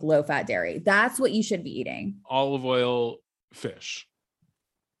I think low fat dairy. That's what you should be eating. Olive oil, fish.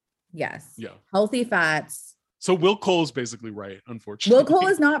 Yes. Yeah. Healthy fats. So Will Cole is basically right, unfortunately. Will Cole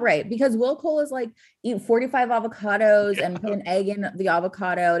is not right, because Will Cole is like, eat 45 avocados and put an egg in the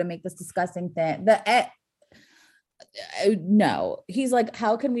avocado to make this disgusting thing. No, he's like,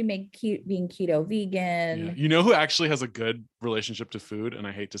 how can we make being keto vegan? Yeah. You know who actually has a good relationship to food, and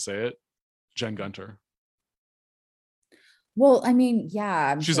I hate to say it? Jen Gunter. Well, I mean,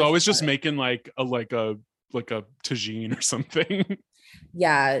 yeah. She's always just making like a tagine or something.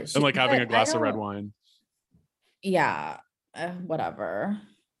 Yeah. And like having a glass of red wine. Yeah. Whatever.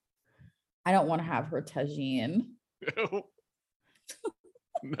 I don't want to have her tagine.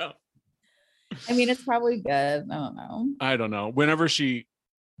 No. I mean, it's probably good. I don't know. Whenever she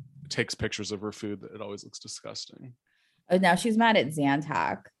takes pictures of her food, it always looks disgusting. Oh, now she's mad at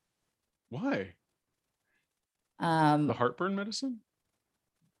Zantac. Why? The heartburn medicine?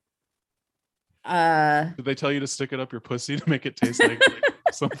 Did they tell you to stick it up your pussy to make it taste like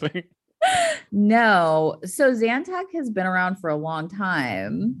something? No. So Zantac has been around for a long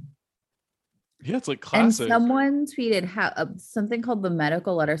time. Yeah, it's like classic. And someone tweeted how something called the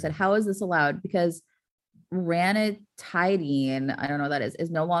medical letter said, how is this allowed? Because ranitidine, I don't know what that is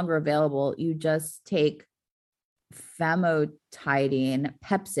no longer available. You just take famotidine,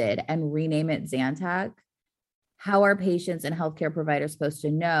 Pepcid, and rename it Zantac. How are patients and healthcare providers supposed to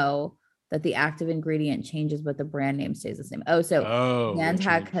know that the active ingredient changes, but the brand name stays the same? So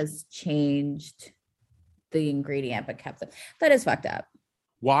Zantac has changed the ingredient, but kept it. That is fucked up.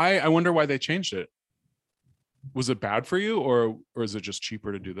 Why? I wonder why they changed it. Was it bad for you, or is it just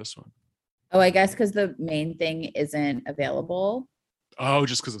cheaper to do this one? Oh, I guess because the main thing isn't available. Oh,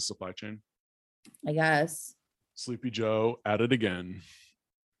 just because of supply chain. I guess. Sleepy Joe at it again.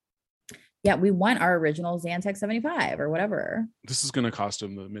 Yeah, we want our original Zantac 75 or whatever. This is going to cost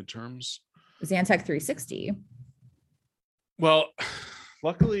him the midterms. Zantac 360. Well,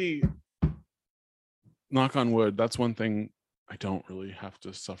 luckily, knock on wood, that's one thing I don't really have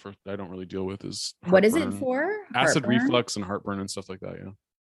to suffer. I don't really deal with is heartburn. What is it for? Acid Heartburn? reflux and heartburn and stuff like that. Yeah.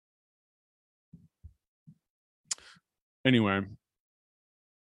 Anyway,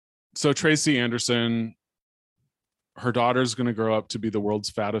 so Tracy Anderson, her daughter's going to grow up to be the world's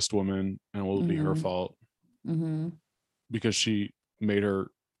fattest woman, and it will be her fault because she made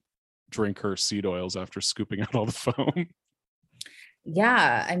her drink her seed oils after scooping out all the foam.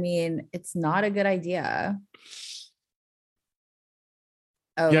 Yeah, I mean, it's not a good idea.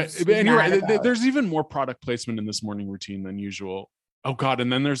 Oh, yeah, and you're right. There's even more product placement in this morning routine than usual. Oh God,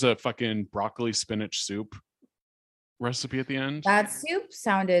 and then there's a fucking broccoli spinach soup recipe at the end. That soup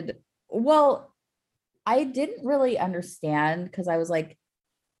sounded, well, I didn't really understand because I was like,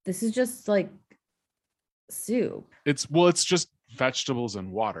 this is just like soup. It's just vegetables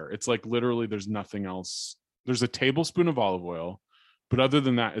and water. It's like literally there's nothing else. There's a tablespoon of olive oil, but other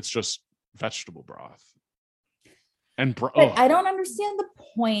than that, it's just vegetable broth. And I don't understand the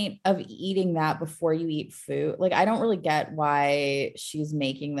point of eating that before you eat food. Like, I don't really get why she's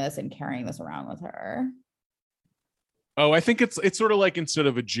making this and carrying this around with her. Oh, I think it's sort of like instead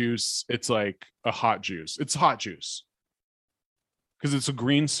of a juice, it's like a hot juice. It's hot juice because it's a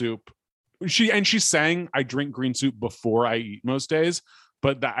green soup. She's saying I drink green soup before I eat most days,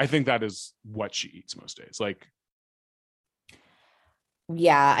 but I think that is what she eats most days. Like,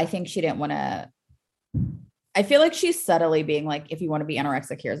 yeah, I think she didn't want to. I feel like she's subtly being like, if you want to be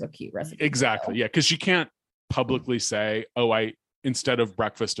anorexic, here's a cute recipe. Exactly. Yeah. Because she can't publicly say, oh, instead of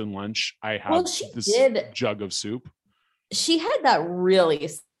breakfast and lunch, I have this jug of soup. She had that really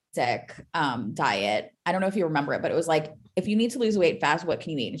sick diet. I don't know if you remember it, but it was like, if you need to lose weight fast, what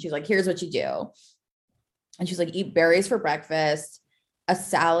can you eat? And she's like, here's what you do. And she's like, eat berries for breakfast, a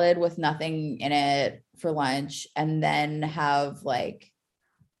salad with nothing in it for lunch, and then have like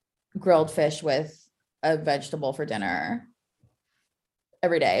grilled fish with a vegetable for dinner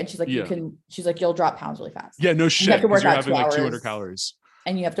every day. And she's like, you'll drop pounds really fast. Yeah, no shit. You have to work out having 2 hours, like 200 calories.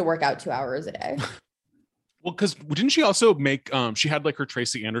 And you have to work out 2 hours a day. Well, because didn't she also make, she had like her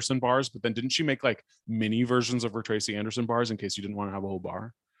Tracy Anderson bars, but then didn't she make like mini versions of her Tracy Anderson bars in case you didn't want to have a whole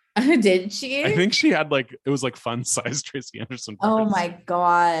bar? Did she? I think she had like, it was like fun sized Tracy Anderson bars. Oh my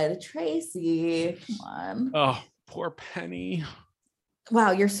God, Tracy, come on. Oh, poor Penny.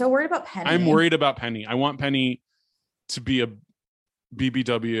 Wow, you're so worried about Penny. I'm worried about Penny. I want Penny to be a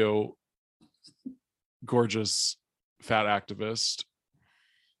BBW gorgeous fat activist.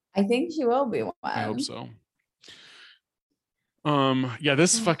 I think she will be one. I hope so. Yeah,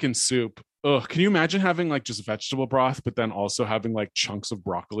 this fucking soup. Ugh, can you imagine having like just vegetable broth, but then also having like chunks of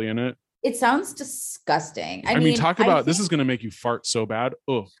broccoli in it? It sounds disgusting. I mean, talk about this is gonna make you fart so bad.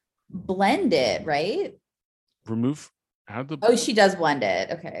 Ugh. Blend it, right? Oh, she does blend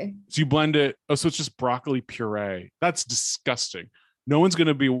it. Okay. So you blend it. Oh, so it's just broccoli puree. That's disgusting. No one's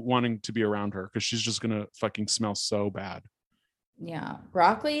gonna be wanting to be around her because she's just gonna fucking smell so bad. Yeah.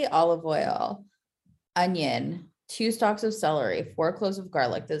 Broccoli, olive oil, onion, 2 stalks of celery, 4 cloves of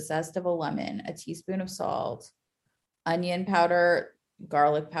garlic, the zest of a lemon, a teaspoon of salt, onion powder,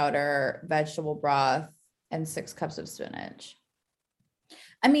 garlic powder, vegetable broth, and 6 cups of spinach.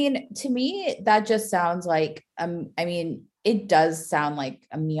 I mean, to me, that just sounds like, I mean, it does sound like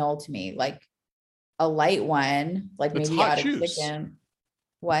a meal to me, like a light one, like it's maybe hot out of juice. chicken.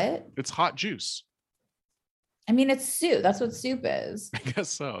 What? It's hot juice. I mean, it's soup. That's what soup is. I guess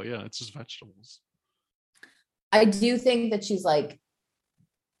so. Yeah, it's just vegetables. I do think that she's like,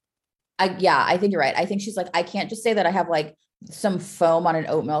 I think you're right. I think she's like, I can't just say that I have like some foam on an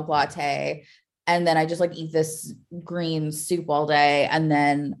oat milk latte And then I just like eat this green soup all day. And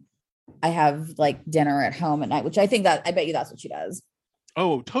then I have like dinner at home at night, which I bet you that's what she does.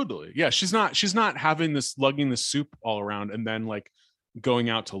 Oh, totally. Yeah. She's not having this lugging the soup all around and then like going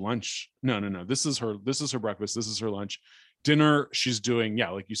out to lunch. No. This is her breakfast. This is her lunch. Dinner, she's doing, yeah,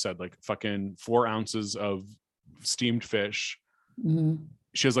 like you said, like fucking 4 ounces of steamed fish. Mm-hmm.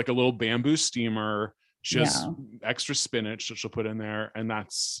 She has like a little bamboo steamer. She has extra spinach that she'll put in there. And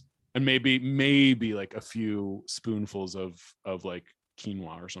maybe like a few spoonfuls of like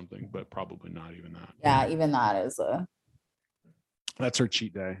quinoa or something, but probably not even that. Yeah, even that is that's her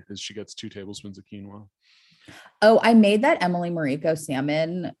cheat day, is she gets 2 tablespoons of quinoa. Oh, I made that Emily Mariko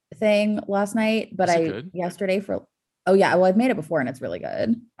salmon thing last night, but yesterday oh yeah, well I've made it before and it's really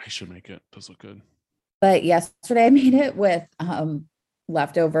good. I should make it. It does look good. But yesterday I made it with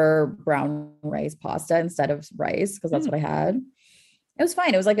leftover brown rice pasta instead of rice because that's what I had. It was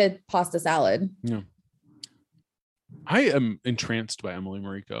fine. It was like a pasta salad. Yeah. I am entranced by Emily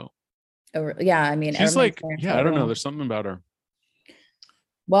Mariko. Oh, yeah, I mean, she's like, yeah, I don't know. There's something about her.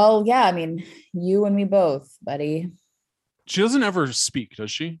 Well, yeah, I mean, you and me both, buddy. She doesn't ever speak, does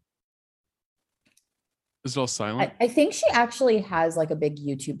she? Is it all silent? I think she actually has like a big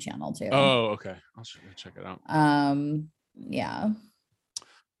YouTube channel too. Oh, okay. I'll check it out. Yeah.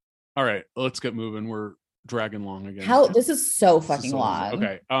 All right, let's get moving. We're dragging long again. This is so fucking long.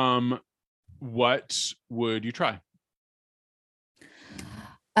 Okay. What would you try?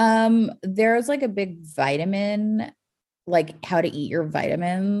 There's like a big vitamin, like how to eat your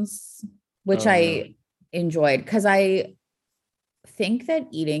vitamins, which I enjoyed because I think that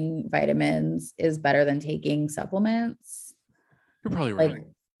eating vitamins is better than taking supplements. You're probably right. Like,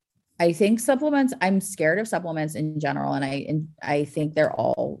 I think supplements, I'm scared of supplements in general. And I think they're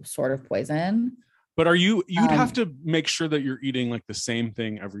all sort of poison. But you'd have to make sure that you're eating like the same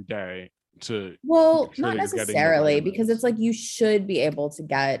thing every day not necessarily, because it's like, you should be able to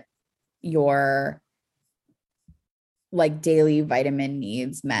get your like daily vitamin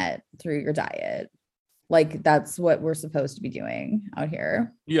needs met through your diet. Like that's what we're supposed to be doing out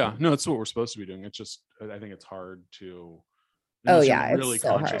here. Yeah, no, it's what we're supposed to be doing. It's just, I think it's hard to, you're really it's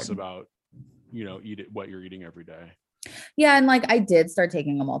so conscious hard. about, what you're eating every day. Yeah. And like, I did start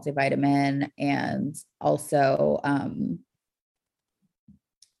taking a multivitamin and also,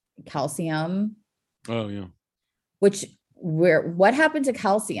 calcium. Oh yeah. What happened to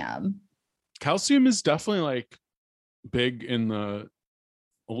calcium? Calcium is definitely like big in the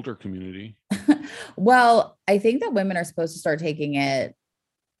older community. Well, I think that women are supposed to start taking it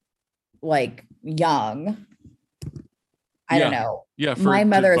like young. I don't know. Yeah. My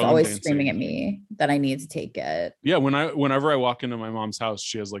mother is always screaming at me that I need to take it. Yeah. Whenever I walk into my mom's house,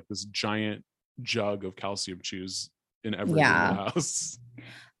 she has like this giant jug of calcium chews in every house.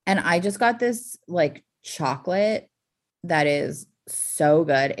 And I just got this like chocolate that is so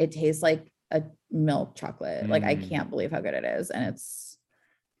good. It tastes like a milk chocolate. Like I can't believe how good it is. And it's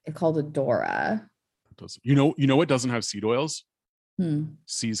called Adora. You know what doesn't have seed oils?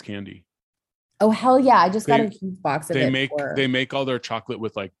 See's candy. Oh hell yeah! I just got a huge box of it. They make all their chocolate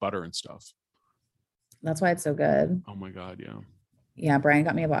with like butter and stuff. That's why it's so good. Oh my god, yeah. Yeah, Brian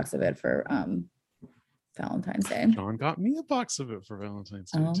got me a box of it for Valentine's Day. John got me a box of it for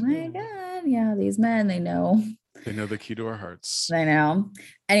Valentine's Day. Oh my god, yeah, these men, they know. They know the key to our hearts. I know.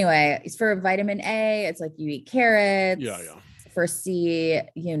 Anyway, it's for vitamin A. It's like you eat carrots. Yeah. For C,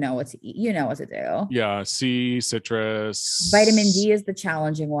 you know what to eat. You know what to do. Yeah, C, citrus. Vitamin D is the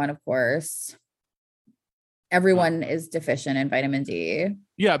challenging one, of course. Everyone is deficient in vitamin D.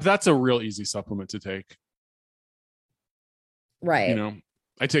 Yeah, but that's a real easy supplement to take. Right.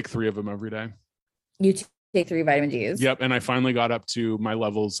 I take 3 of them every day. You take 3 vitamin Ds. Yep. And I finally got up to my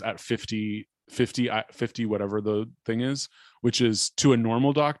levels at 50, whatever the thing is, which is to a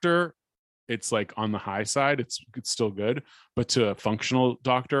normal doctor, it's like on the high side. It's still good. But to a functional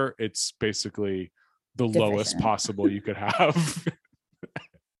doctor, it's basically the lowest possible you could have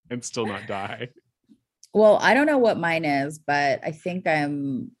and still not die. Well, I don't know what mine is, but I think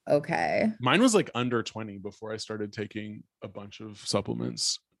I'm okay. Mine was like under 20 before I started taking a bunch of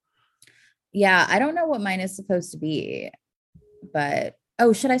supplements. Yeah, I don't know what mine is supposed to be, but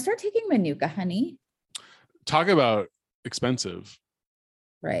should I start taking Manuka honey? Talk about expensive.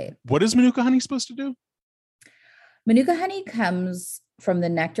 Right. What is Manuka honey supposed to do? Manuka honey comes from the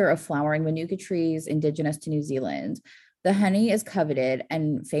nectar of flowering Manuka trees indigenous to New Zealand. The honey is coveted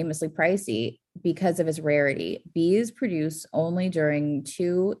and famously pricey because of its rarity. Bees produce only during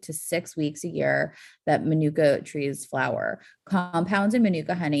 2 to 6 weeks a year that Manuka trees flower. Compounds in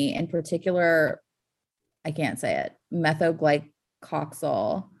Manuka honey, in particular, I can't say it,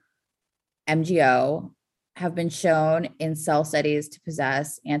 methylglycoxyl MGO have been shown in cell studies to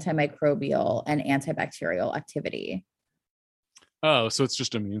possess antimicrobial and antibacterial activity. Oh, so it's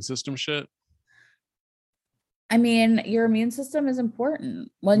just immune system shit? I mean, your immune system is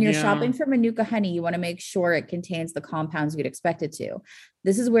important. When you're shopping for Manuka honey, you want to make sure it contains the compounds you'd expect it to.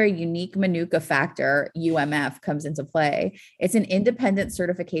 This is where unique Manuka factor, UMF, comes into play. It's an independent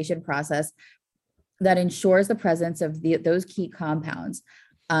certification process that ensures the presence of those key compounds.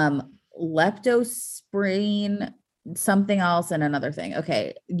 Leptospirine, something else, and another thing.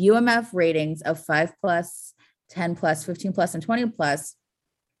 Okay. UMF ratings of 5+, 10+, 15+, and 20+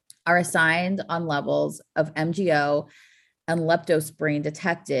 are assigned on levels of MGO and leptospirine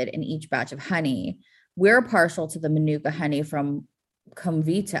detected in each batch of honey. We're partial to the Manuka honey from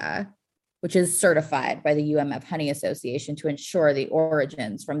Comvita, which is certified by the UMF Honey Association to ensure the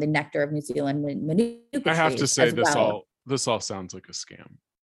origins from the nectar of New Zealand Manuka. I have to say this all sounds like a scam.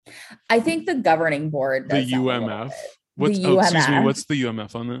 I think the governing board does the UMF. Excuse me, what's the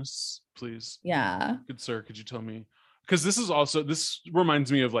UMF on this, please? Yeah. Good sir, could you tell me? Because this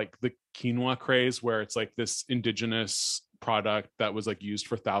reminds me of like the quinoa craze, where it's like this indigenous product that was like used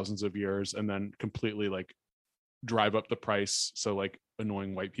for thousands of years and then completely like drive up the price so like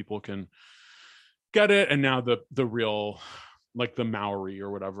annoying white people can get it. And now the real, like the Maori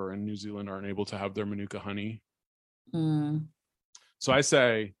or whatever in New Zealand aren't able to have their Manuka honey. So I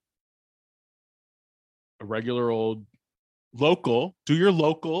say a regular old local, do your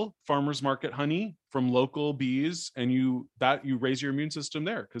local farmers market honey from local bees, and you raise your immune system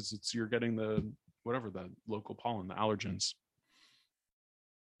there because you're getting the local pollen, the allergens.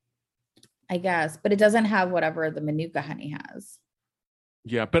 I guess, but it doesn't have whatever the Manuka honey has.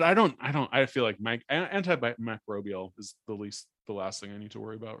 Yeah, but I feel like my antimicrobial is the last thing I need to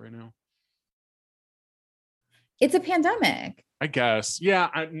worry about right now. It's a pandemic, I guess. Yeah.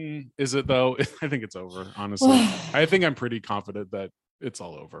 Is it though? I think it's over, honestly. I think I'm pretty confident that it's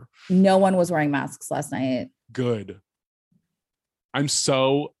all over. No one was wearing masks last night. Good. I'm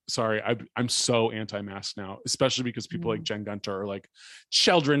so sorry. I'm so anti-mask now, especially because people like Jen Gunter are like,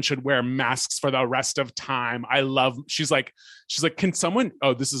 children should wear masks for the rest of time. She's like, can someone,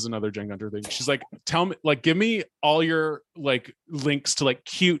 this is another Jen Gunter thing. She's like, tell me, like, give me all your like links to like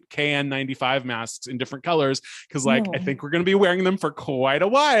cute KN95 masks in different colors. Cause like, I think we're going to be wearing them for quite a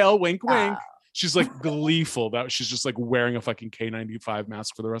while. Wink, wink. She's like gleeful that she's just like wearing a fucking K95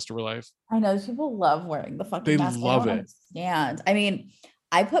 mask for the rest of her life. I know people love wearing the fucking mask. They love it. And I mean,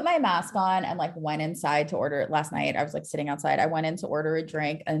 I put my mask on and like went inside to order it last night. I was like sitting outside. I went in to order a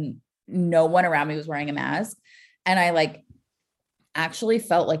drink and no one around me was wearing a mask. And I like actually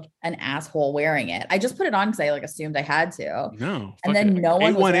felt like an asshole wearing it. I just put it on because I like assumed I had to. No. And then no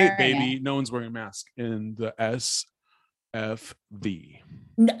one was wearing baby. it. No one's wearing a mask in the SFV.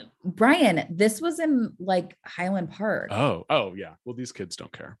 No, Brian, this was in like Highland Park. Oh yeah. Well, these kids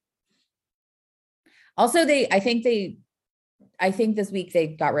don't care. Also, I think this week they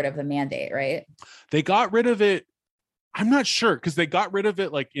got rid of the mandate, right? They got rid of it. I'm not sure because they got rid of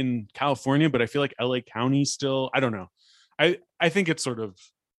it like in California, but I feel like LA County still, I don't know. I think it's sort of,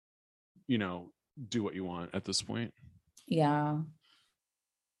 do what you want at this point. Yeah.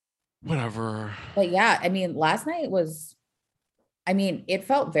 Whatever. But yeah, I mean, last night it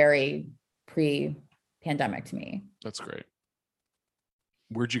felt very pre-pandemic to me. That's great.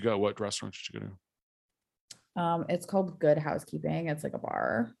 Where'd you go? What restaurant did you go to? It's called Good Housekeeping. It's like a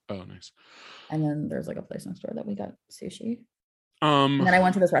bar. Oh, nice. And then there's like a place next door that we got sushi. And then I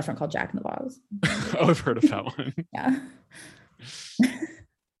went to this restaurant called Jack in the Box. Oh, I've heard of that one. Yeah.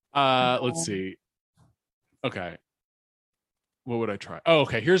 Let's see. Okay. What would I try? Oh,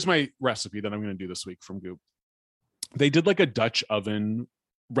 okay. Here's my recipe that I'm going to do this week from Goop. They did like a Dutch oven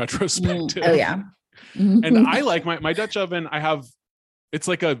retrospective. Oh yeah. And I like my Dutch oven. It's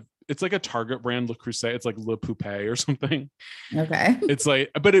like a Target brand Le Creuset. It's like Le Poupée or something. Okay. It's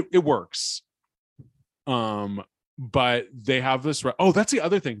like, but it works. But they have this. That's the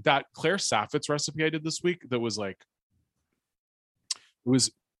other thing. That Claire Saffitz recipe I did this week that was like, it was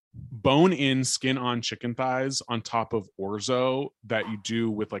bone-in, skin-on chicken thighs on top of orzo that you do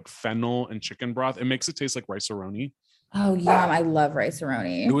with like fennel and chicken broth. It makes it taste like rice-a-roni. Oh yeah, I love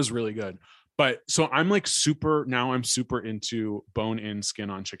rice-a-roni. It was really good. But so I'm super into bone-in,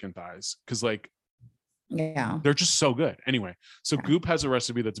 skin-on chicken thighs because like, yeah, they're just so good. Anyway, so Goop has a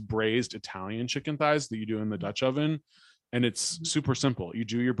recipe that's braised Italian chicken thighs that you do in the Dutch oven, and it's super simple. You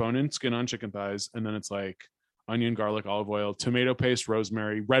do your bone-in, skin-on chicken thighs, and then it's like onion, garlic, olive oil, tomato paste,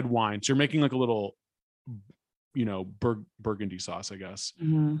 rosemary, red wine. So you're making like a little, burgundy sauce, I guess.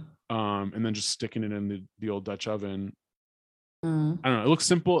 Mm-hmm. And then just sticking it in the old Dutch oven. Mm. I don't know. It looks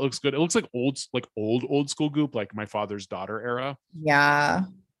simple. It looks good. It looks like old school Goop, like my father's daughter era. Yeah.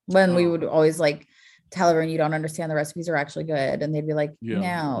 When we Oh. would always like tell everyone you don't understand, the recipes are actually good. And they'd be like,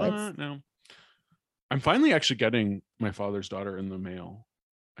 no, it's No. I'm finally actually getting my father's daughter in the mail.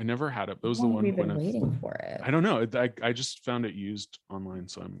 I never had it. It was the one we've been when waiting for it. I don't know. I just found it used online,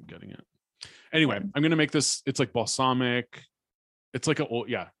 so I'm getting it. Anyway, I'm gonna make this. It's like balsamic. It's like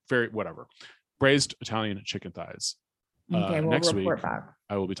very whatever. Braised Italian chicken thighs. Okay, we'll next report week, back.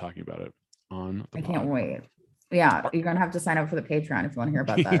 I will be talking about it on the I pod. can't wait. Yeah, you're gonna have to sign up for the Patreon if you want to hear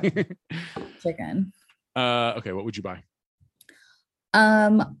about that chicken. Okay, what would you buy?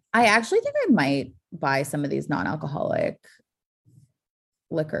 I actually think I might buy some of these non-alcoholic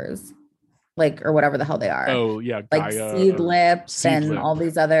liquors, like, or whatever the hell they are. Oh yeah, like Gaia Seed Lips Seed and Lip. all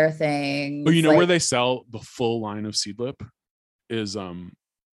these other things. Oh, you know like, where they sell the full line of Seed Lip is Wine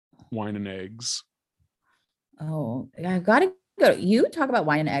and Eggs. Oh, yeah, I've got to go. You talk about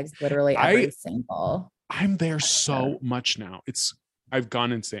wine and eggs literally every single. I'm there so much now. I've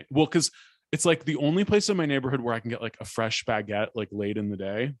gone insane. Well, because it's like the only place in my neighborhood where I can get like a fresh baguette like late in the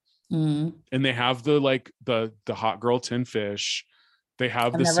day. Mm. And they have the hot girl tin fish. They have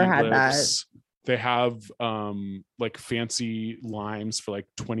I've the never Seed had Lips. They have like fancy limes for like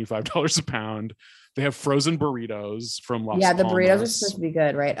 $25 a pound. They have frozen burritos from Las Yeah, the burritos are Palmas. supposed to be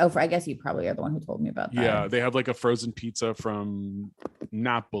good, right? Oh, I guess you probably are the one who told me about that. Yeah, they have like a frozen pizza from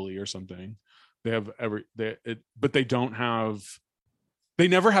Napoli or something. They have but they don't have. They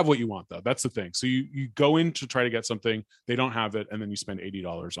never have what you want though. That's the thing. So you go in to try to get something, they don't have it, and then you spend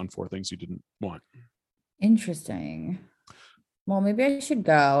 $80 on 4 things you didn't want. Interesting. Well, maybe I should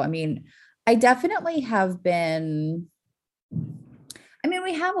go. I mean, I definitely have been. I mean,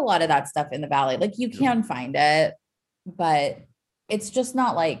 we have a lot of that stuff in the Valley. Like you can find it, but it's just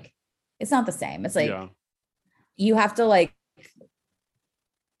not like, it's not the same. It's like you have to like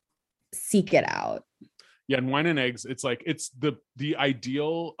seek it out. Yeah, and Wine and Eggs, it's like it's the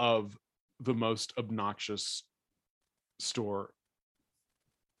ideal of the most obnoxious store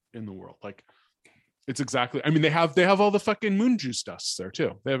in the world. Like it's exactly. I mean, they have all the fucking moon juice dusts there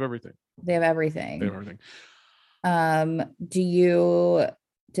too. They have everything. They have everything. They have everything. Do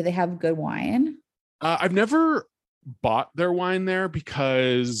they have good wine? I've never bought their wine there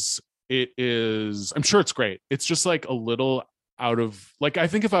because I'm sure it's great. It's just like a little out of like, I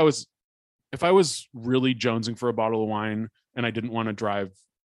think if I was really jonesing for a bottle of wine and I didn't want to drive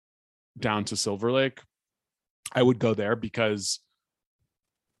down to Silver Lake, I would go there because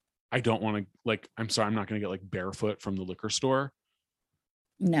I don't want to like, I'm sorry, I'm not going to get like barefoot from the liquor store.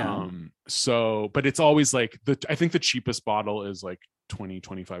 No. But it's always like I think the cheapest bottle is like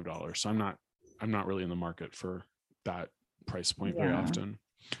 $25. So I'm not really in the market for that price point very often.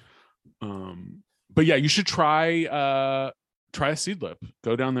 But yeah, you should try a Seed Lip.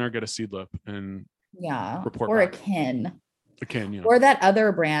 Go down there, get a Seed Lip, and report or back. a Kin. A Kin, yeah. Or that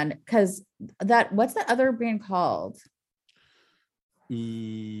other brand, because what's that other brand called?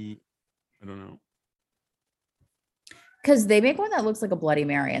 I don't know. Because they make one that looks like a Bloody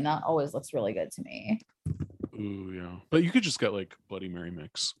Mary, and that always looks really good to me. Ooh, yeah. But you could just get like Bloody Mary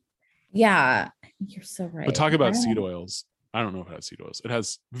mix. Yeah, you're so right. But talk about seed oils. I don't know if it has seed oils. It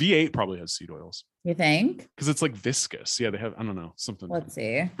has V8 probably has seed oils. You think? Because it's like viscous. Yeah, they have, I don't know, something. Let's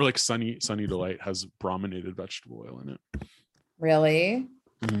see. Or like Sunny Delight has brominated vegetable oil in it. Really?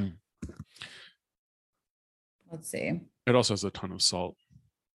 Mm. Let's see. It also has a ton of salt.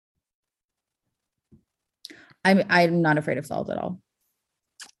 I'm not afraid of salt at all.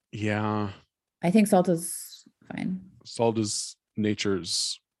 Yeah. I think salt is fine. Salt is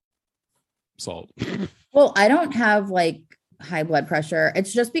nature's salt. Well, I don't have like high blood pressure.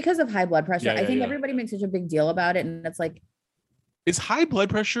 It's just because of high blood pressure. I think everybody makes such a big deal about it. And it's like, is high blood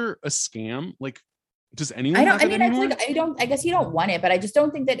pressure a scam? Like, does anyone have it anymore? It's like, I guess you don't want it, but I just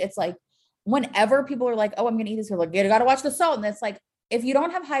don't think that it's like whenever people are like, oh, I'm going to eat this, you're like, you got to watch the salt. And it's like, if you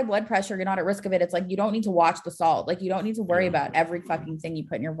don't have high blood pressure, you're not at risk of it. It's like, you don't need to watch the salt. Like, you don't need to worry about every fucking thing you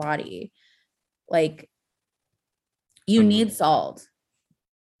put in your body. Like, you need salt.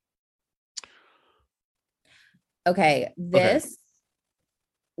 Okay.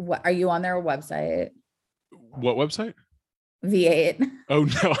 What are you on their website? What website? V8. Oh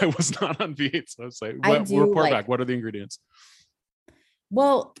no, I was not on V8's website. Report back. What are the ingredients?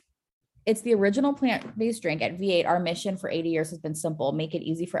 Well, it's the original plant-based drink at V8. Our mission for 80 years has been simple: make it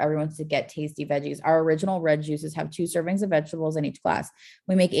easy for everyone to get tasty veggies. Our original red juices have 2 servings of vegetables in each glass.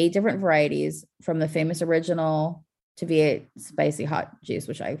 We make 8 different varieties, from the famous original to V8 spicy hot juice,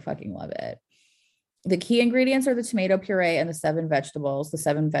 which I fucking love it. The key ingredients are the tomato puree and the 7 vegetables. The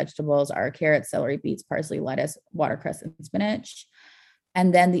 7 vegetables are carrots, celery, beets, parsley, lettuce, watercress, and spinach.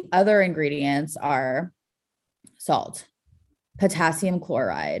 And then the other ingredients are salt, potassium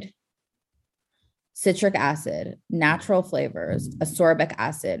chloride, citric acid, natural flavors, ascorbic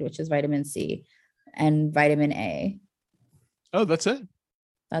acid, which is vitamin C, and vitamin A. Oh, that's it.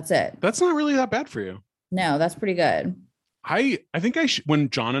 That's it. That's not really that bad for you. No, that's pretty good. I think when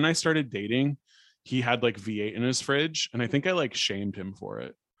John and I started dating, he had like V8 in his fridge, and I think I like shamed him for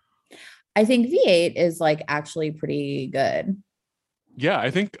it. I think V8 is like actually pretty good. Yeah,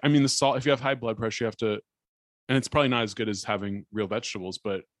 I mean, the salt, if you have high blood pressure, you have to, and it's probably not as good as having real vegetables,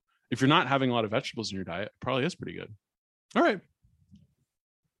 but if you're not having a lot of vegetables in your diet, it probably is pretty good. All right.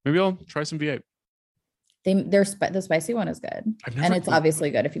 Maybe I'll try some V8. The spicy one is good. And it's obviously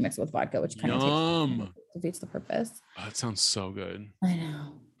good if you mix it with vodka, which kind of defeats the purpose. Oh, that sounds so good. I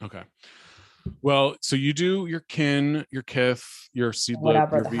know. Okay. Well, so you do your kin, your kith, your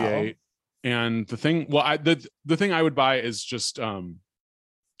seedlip, your V8, and the thing. Well, the thing I would buy is just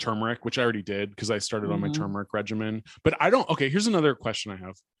turmeric, which I already did because I started on my turmeric regimen. But I don't. Okay, here's another question I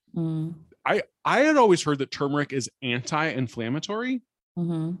have. I had always heard that turmeric is anti-inflammatory,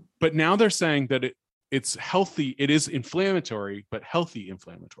 but now they're saying that it's healthy. It is inflammatory, but healthy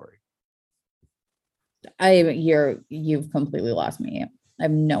inflammatory. You've completely lost me. I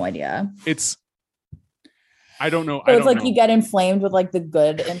have no idea. I don't know. So it's like you get inflamed with like the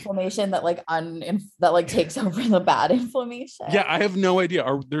good inflammation that like that like takes over the bad inflammation. Yeah, I have no idea.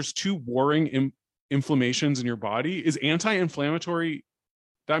 There's 2 warring inflammations in your body? Is anti-inflammatory?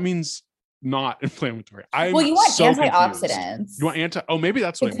 That means not inflammatory. Well, you want antioxidants. You want maybe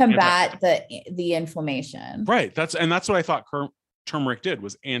that's what to combat the inflammation. Right. That's what I thought turmeric did,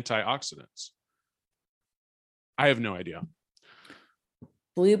 was antioxidants. I have no idea.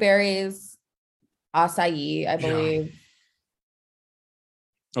 Blueberries, acai, I believe.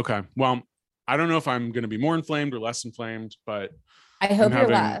 Yeah. Okay. Well, I don't know if I'm going to be more inflamed or less inflamed, but I hope you're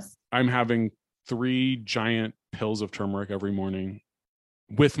less. I'm having 3 giant pills of turmeric every morning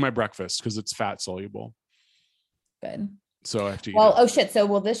with my breakfast because it's fat soluble. Good. So I have to eat it. Oh shit. So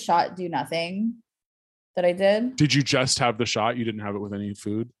will this shot do nothing that I did? Did you just have the shot? You didn't have it with any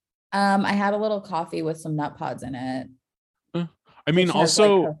food? I had a little coffee with some nut pods in it. I mean,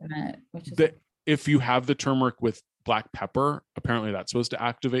 also if you have the turmeric with black pepper, apparently that's supposed to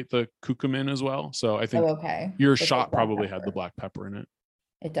activate the curcumin as well. So I think your shot probably had the black pepper in it.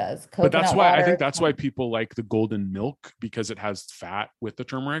 It does. But that's why I think that's why people like the golden milk, because it has fat with the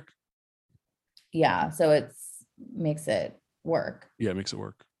turmeric. Yeah. So makes it work. Yeah, it makes it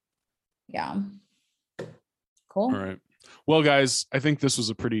work. Yeah. Cool. All right. Well, guys, I think this was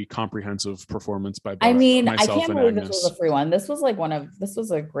a pretty comprehensive performance by both. I can't believe this was a free one. This was this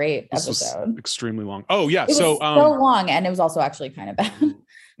was a great episode. Was extremely long. Oh yeah. It was so long, and it was also actually kind of bad.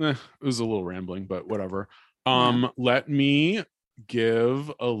 It was a little rambling, but whatever. Let me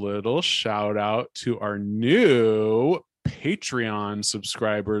give a little shout out to our new Patreon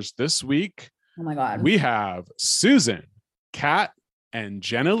subscribers this week. Oh my God. We have Susan, Kat, and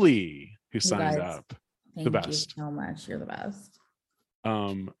Jenna Lee who signed up. Thank the best. You so much. You're the best.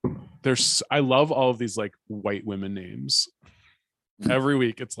 I love all of these like white women names. Every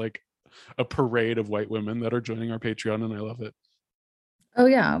week it's like a parade of white women that are joining our Patreon, and I love it. Oh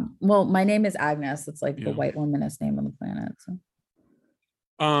yeah. Well, my name is Agnes. It's like the white womanest name on the planet. So.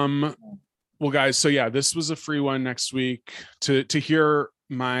 Well, guys, so yeah, this was a free one next week to hear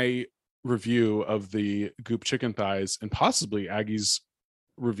my review of the Goop chicken thighs and possibly Aggie's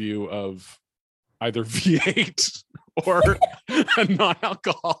review of either V8 or a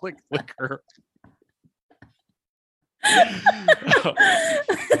non-alcoholic liquor. I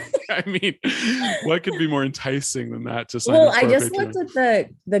mean, what could be more enticing than that to sign up for I just looked at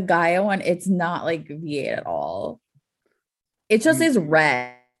the Gaia one. It's not like V8 at all. It just is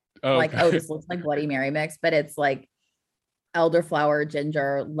red. This looks like Bloody Mary mix, but it's like elderflower,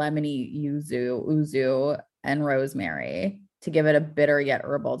 ginger, lemony yuzu, and rosemary to give it a bitter yet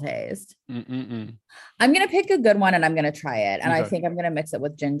herbal taste. I'm gonna pick a good one and I'm gonna try it. And I think I'm gonna mix it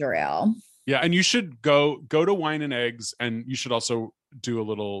with ginger ale. Yeah, and you should go to Wine and Eggs, and you should also do a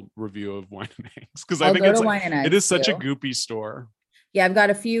little review of Wine and Eggs, because I think it is such a goopy store. Yeah, I've got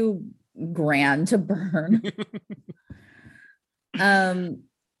a few grand to burn.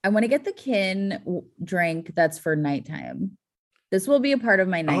 I want to get the kin drink that's for nighttime. This will be a part of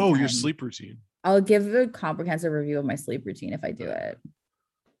my nighttime. Oh, your sleep routine. I'll give a comprehensive review of my sleep routine if I do it.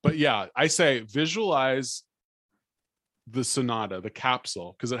 But yeah, I say visualize the Sonata, the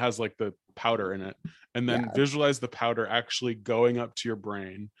capsule, because it has like the powder in it, and then visualize the powder actually going up to your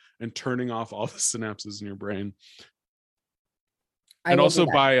brain and turning off all the synapses in your brain. And also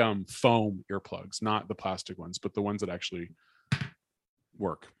buy foam earplugs, not the plastic ones, but the ones that actually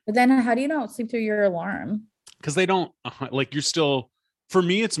work. But then how do you not sleep through your alarm? Because they don't like, you're still, for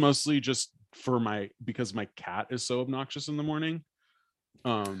me, it's mostly just because my cat is so obnoxious in the morning.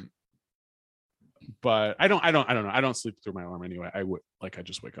 But I don't know. I don't sleep through my alarm anyway. I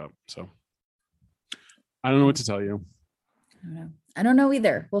just wake up. So I don't know what to tell you. I don't know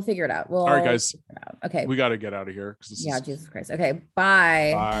either. We'll figure it out. All right, guys. Okay. We got to get out of here. Jesus Christ. Okay.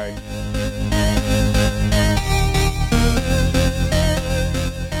 Bye. Bye.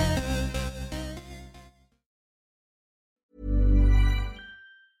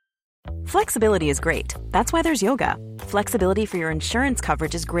 Flexibility is great. That's why there's yoga. Flexibility for your insurance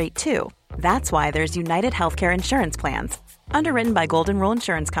coverage is great too. That's why there's United Healthcare Insurance Plans. Underwritten by Golden Rule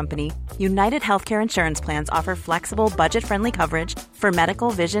Insurance Company, United Healthcare Insurance Plans offer flexible, budget-friendly coverage for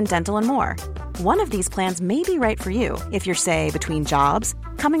medical, vision, dental, and more. One of these plans may be right for you if you're, say, between jobs,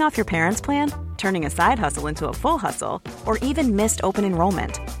 coming off your parents' plan, turning a side hustle into a full hustle, or even missed open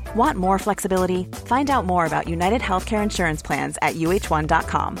enrollment. Want more flexibility? Find out more about United Healthcare Insurance Plans at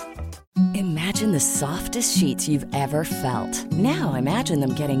uh1.com. Imagine the softest sheets you've ever felt. Now imagine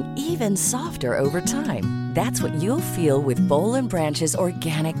them getting even softer over time. That's what you'll feel with Boll & Branch's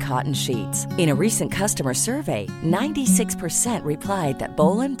organic cotton sheets. In a recent customer survey, 96% replied that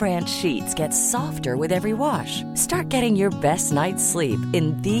Boll & Branch sheets get softer with every wash. Start getting your best night's sleep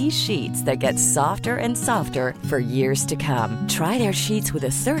in these sheets that get softer and softer for years to come. Try their sheets with a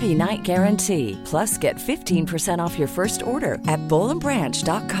 30-night guarantee. Plus, get 15% off your first order at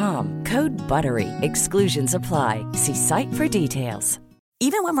bollandbranch.com. Code BUTTERY. Exclusions apply. See site for details.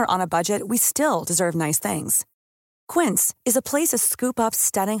 Even when we're on a budget, we still deserve nice things. Quince is a place to scoop up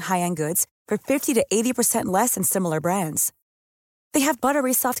stunning high-end goods for 50 to 80% less than similar brands. They have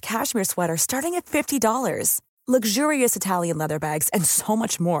buttery soft cashmere sweaters starting at $50, luxurious Italian leather bags, and so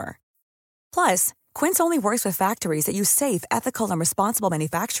much more. Plus, Quince only works with factories that use safe, ethical, and responsible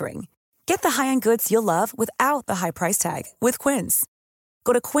manufacturing. Get the high-end goods you'll love without the high price tag with Quince.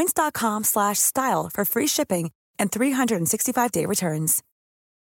 Go to quince.com/style for free shipping and 365-day returns.